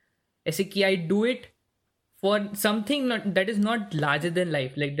 but ऐसे कि I do it for something that is not larger than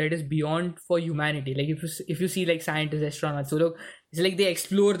life, like that is beyond for humanity. Like if you see like scientists, astronauts, so look, it's like they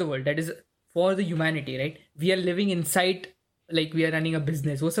explore the world, that is for the humanity, right? We are living inside, like we are running a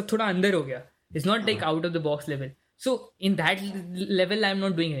business. वो सब थोड़ा अंदर हो गया. It's not like out of the box level. So in that level, I'm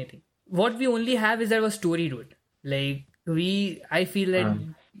not doing anything. What we only have is our story, dude. Like I feel that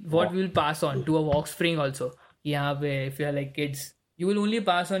what we will pass on to our offspring also. यहाँ पे if you are like kids, you will only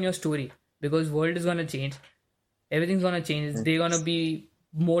pass on your story because world is gonna change. Everything's gonna change. They're gonna be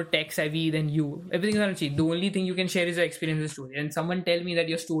more tech savvy than you. Everything's gonna change. The only thing you can share is your experience with story. And someone tell me that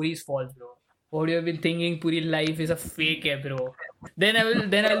your story is false, bro. What you have been thinking puri life is a fake, bro. Then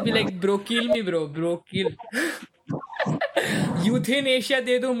I'll be like, bro, kill me, bro, kill. Euthanasia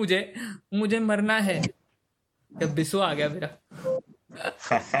दे दो मुझे मरना है. जब बिस्व आ गया मेरा.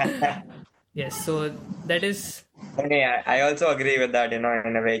 Yes, so that is. I also agree with that, in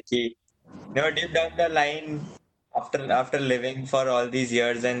a way. Deep down the line, after living for all these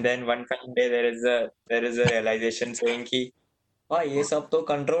years, and then one fine day there is a realization saying कि वाह ये सब तो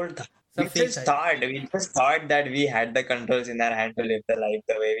controlled था. We just thought that we had the controls in our hand to live the life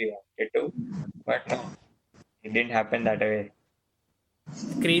the way we wanted to, but no, it didn't happen that way.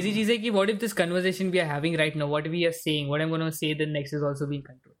 Crazy चीज है कि what if this conversation we are having right now, what we are saying, what I'm going to say the next is also being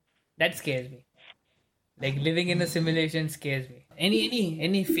controlled. That scares me. Like living in a simulation scares me.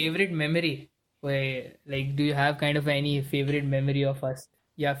 Any favorite memory? Where, like, do you have kind of any favorite memory of us?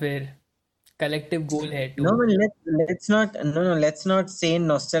 या फिर collective goal है to. Let's not say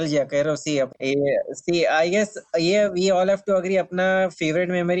nostalgia. Kairo, see, I guess we all have to agree. अपना favorite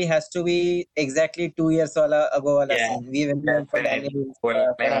memory has to be exactly 2 years ago वाला scene. We went for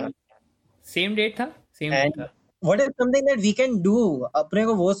Daniel. Same date था. Same date था. What is something that we can do? अपने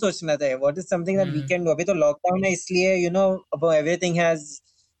को वो सोचना था. What is something that we can do? अभी तो lockdown है इसलिए everything has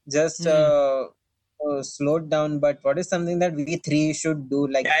just slowed down. But what is something that we three should do?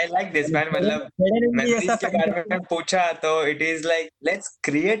 Like I like this, man. मतलब memories के बारे में पूछा तो it is like let's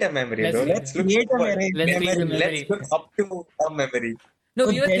create a memory, bro. Let's create a memory. Let's look up to a memory. No,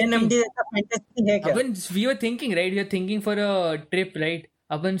 we were thinking, right? We were thinking for a trip, right?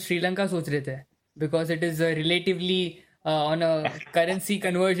 अपन श्रीलंका सोच रहे थे. Because it is relatively on a currency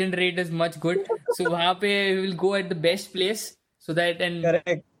conversion rate is much good. So वहाँ पे we will go at the best place so that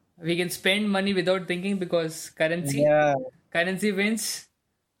Correct. We can spend money without thinking because currency wins.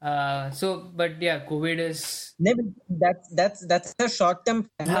 But yeah, COVID is. That's a short term.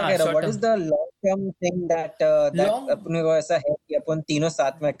 What is the long term thing that अपने को ऐसा है कि अपन तीनों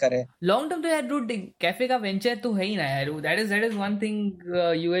साथ में करें? Long term तो यार dude कैफे का venture तो है ही ना यार. That is one thing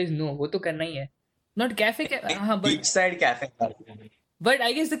you guys know. वो तो करना ही है. Not cafe. But beachside cafe. But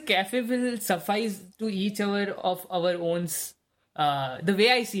I guess the cafe will suffice to each of our own. The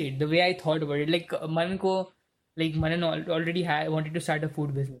way I see it, the way I thought about it, like Manan already wanted to start a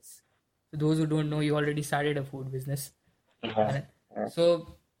food business. So those who don't know, he already started a food business.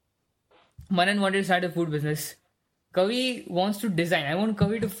 So Manan wanted to start a food business. Kavi wants to design. I want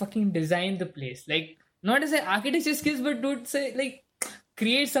Kavi to fucking design the place, like not as an architecture skills, but dude say like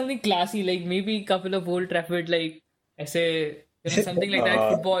create something classy, like maybe a couple of Old Trafford, like something like that,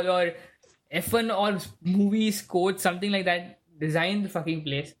 football or F1 or movies, quotes, something like that. design the fucking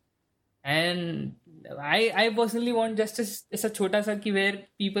place. And I personally want just a chota sa ki where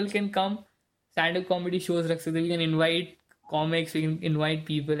people can come, stand-up comedy shows rakh sakte. We can invite comics, we can invite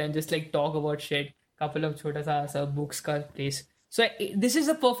people and just like talk about shit. Couple of chota sa books ka place. So this is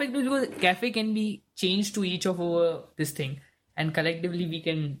a perfect place because cafe can be changed to each of our this thing, and collectively we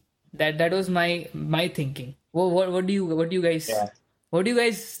can. That was my thinking. What do you guys? Yeah. What do you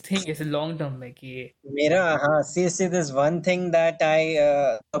guys think is a long term like ये? मेरा हाँ see this one thing that I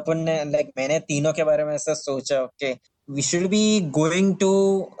अपन ने like मैंने तीनों के बारे में ऐसा सोचा okay we should be going to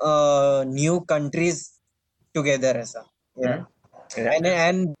new countries together ऐसा you know Yeah.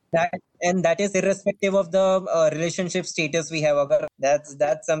 and that is irrespective of the relationship status we have अगर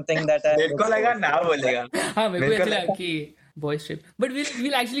that's something that I मेरे को लगा ना बोलेगा. हाँ मेरे को मेरे को ऐसा लगा कि boys trip, but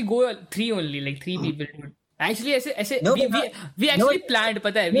we'll actually go 3 only, like 3 people. Actually ऐसे No, we actually planned,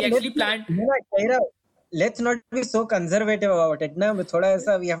 पता है, we actually planned. Let's not be so conservative about it ना थोड़ा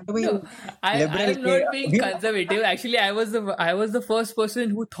ऐसा we have to be I liberal am not being conservative. Actually, I was the first person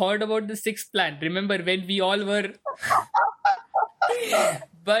who thought about the 6th plan. Remember when we all were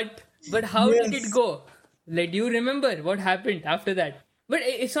but how did it go? Like, do you remember what happened after that? But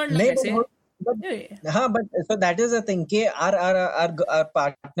it's not like I say. हाँ but so that is the thing कि our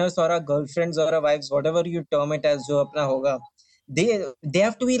partners or our girlfriends or our wives whatever you term it as जो अपना होगा they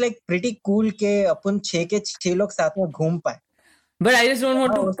have to be like pretty cool के अपन 6 के 6 लोग साथ में घूम पाए. But I just don't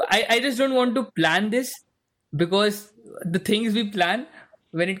want to. I just don't want to plan this because the things we plan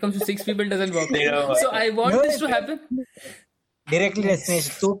when it comes to 6 people doesn't work. So I want this to happen. Directly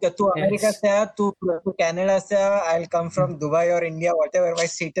destination. तू America से आया, तू Canada से आया, I'll come from Dubai or India, whatever my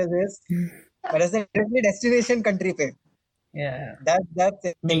status is. But as a directly destination country पे. Yeah. That's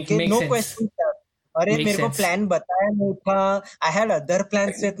it. Makes no sense. question. अरे मेरे को plan बताया नहीं था. I had other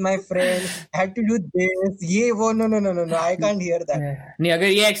plans with my friends. I had to do this. ये वो no. I can't hear that. नहीं अगर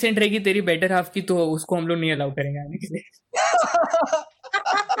ये एक्सेंट रहेगी तेरी बेटर हाफ की तो उसको हम लोग नहीं अलाउ करेंगे आने के लिए.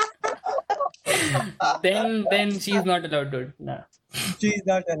 then she's not allowed to. No. She's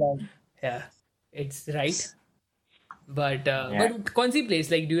not allowed. Yeah, it's right. But कौन सी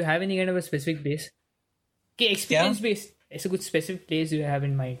place? Like, do you have any kind of a specific place? Okay, experience based. ऐसे कुछ specific place you have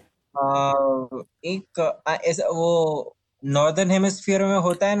in mind? एक ऐसा वो northern hemisphere में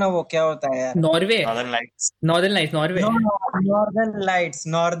होता है ना वो क्या होता है यार Norway. Northern Lights. Norway. Northern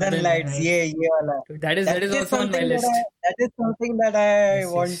Lights ये वाला. That is also on my list. That is something that I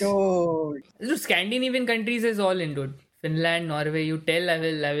want to. So Scandinavian countries is all in, dude. Finland, Norway. You tell I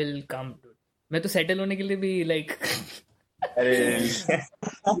will come, dude. मैं तो settle होने के लिए भी like.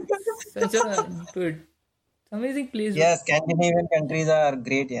 Such a dude. Amazing place. Yeah, Scandinavian countries are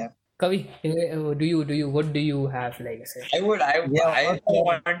great. Yeah. Kavi, what do you have like I said? I want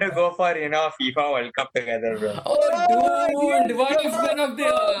to go for FIFA World Cup together, bro. Oh, dude, one of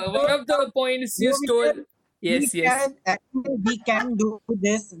the points you stole. Yes. We can do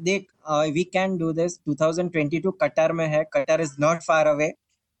this. We can do this. 2022 Qatar में है. Qatar is not far away.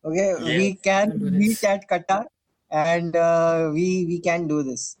 Okay, Yes. we can meet at Qatar, and we can do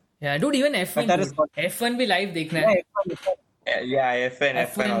this. Yeah, dude, even F1. Qatar is Dude. F1 भी live देखना है. Yeah,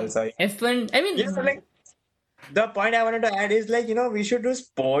 F1 also. F1. I mean, Yeah, so like the point I wanted to add is like we should do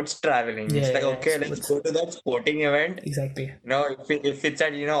sports traveling. Yeah, It's like yeah, okay, let's go to that sporting event. exactly. If it's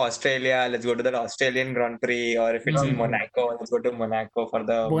at Australia, let's go to that Australian Grand Prix, or if it's in Monaco, let's go to Monaco for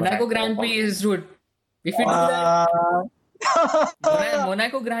the Monaco Grand Prix is dude. If you do that,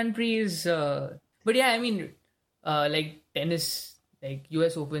 Monaco Grand Prix is. But yeah, I mean, like tennis, like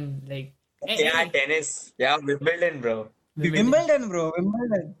US Open, like. Yeah, tennis. Yeah, Wimbledon, bro.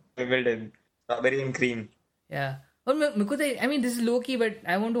 Wimbledon. Strawberry and cream. Yeah. Or I mean, this is low key, but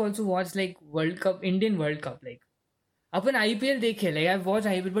I want to also watch like World Cup, Indian World Cup. Like, upon IPL देखे, like I've watched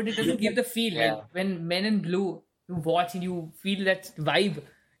IPL, but it doesn't give the feel. Yeah. Like when Men in Blue, you watch and you feel that vibe.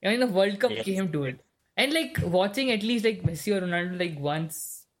 I mean, the World Cup came to it, and like watching at least like Messi or Ronaldo like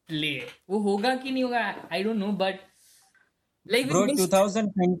once play, वो होगा कि नहीं होगा, I don't know, but like Bro,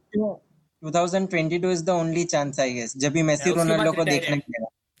 2022 is the only chance I guess. जब भी Messi Ronaldo को देखने मिलेगा.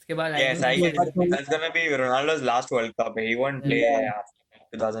 उसके बाद Yes, I guess that's gonna be Ronaldo's last World Cup. He won't play after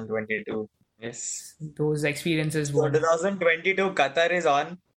 2022. Yes. Those experiences. So 2022 Qatar is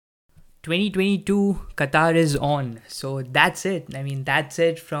on. 2022 Qatar is on. So that's it. I mean, that's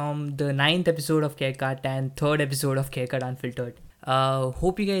it from the 9th episode of Carecut and 3rd episode of Carecut Unfiltered.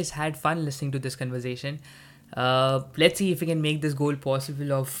 Hope you guys had fun listening to this conversation. Let's see if we can make this goal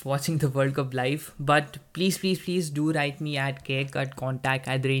possible of watching the World Cup live. But please do write me at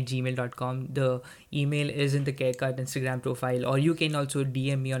carecutcontact@gmail.com. The email is in the Carecut Instagram profile, or you can also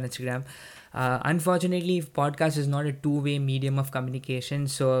DM me on Instagram. Unfortunately, podcast is not a two-way medium of communication.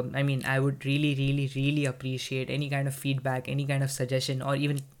 So, I mean, I would really appreciate any kind of feedback, any kind of suggestion, or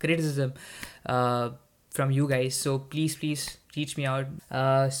even criticism from you guys. So please reach me out.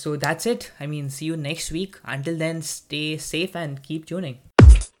 So that's it. I mean, see you next week. Until then, stay safe and keep tuning.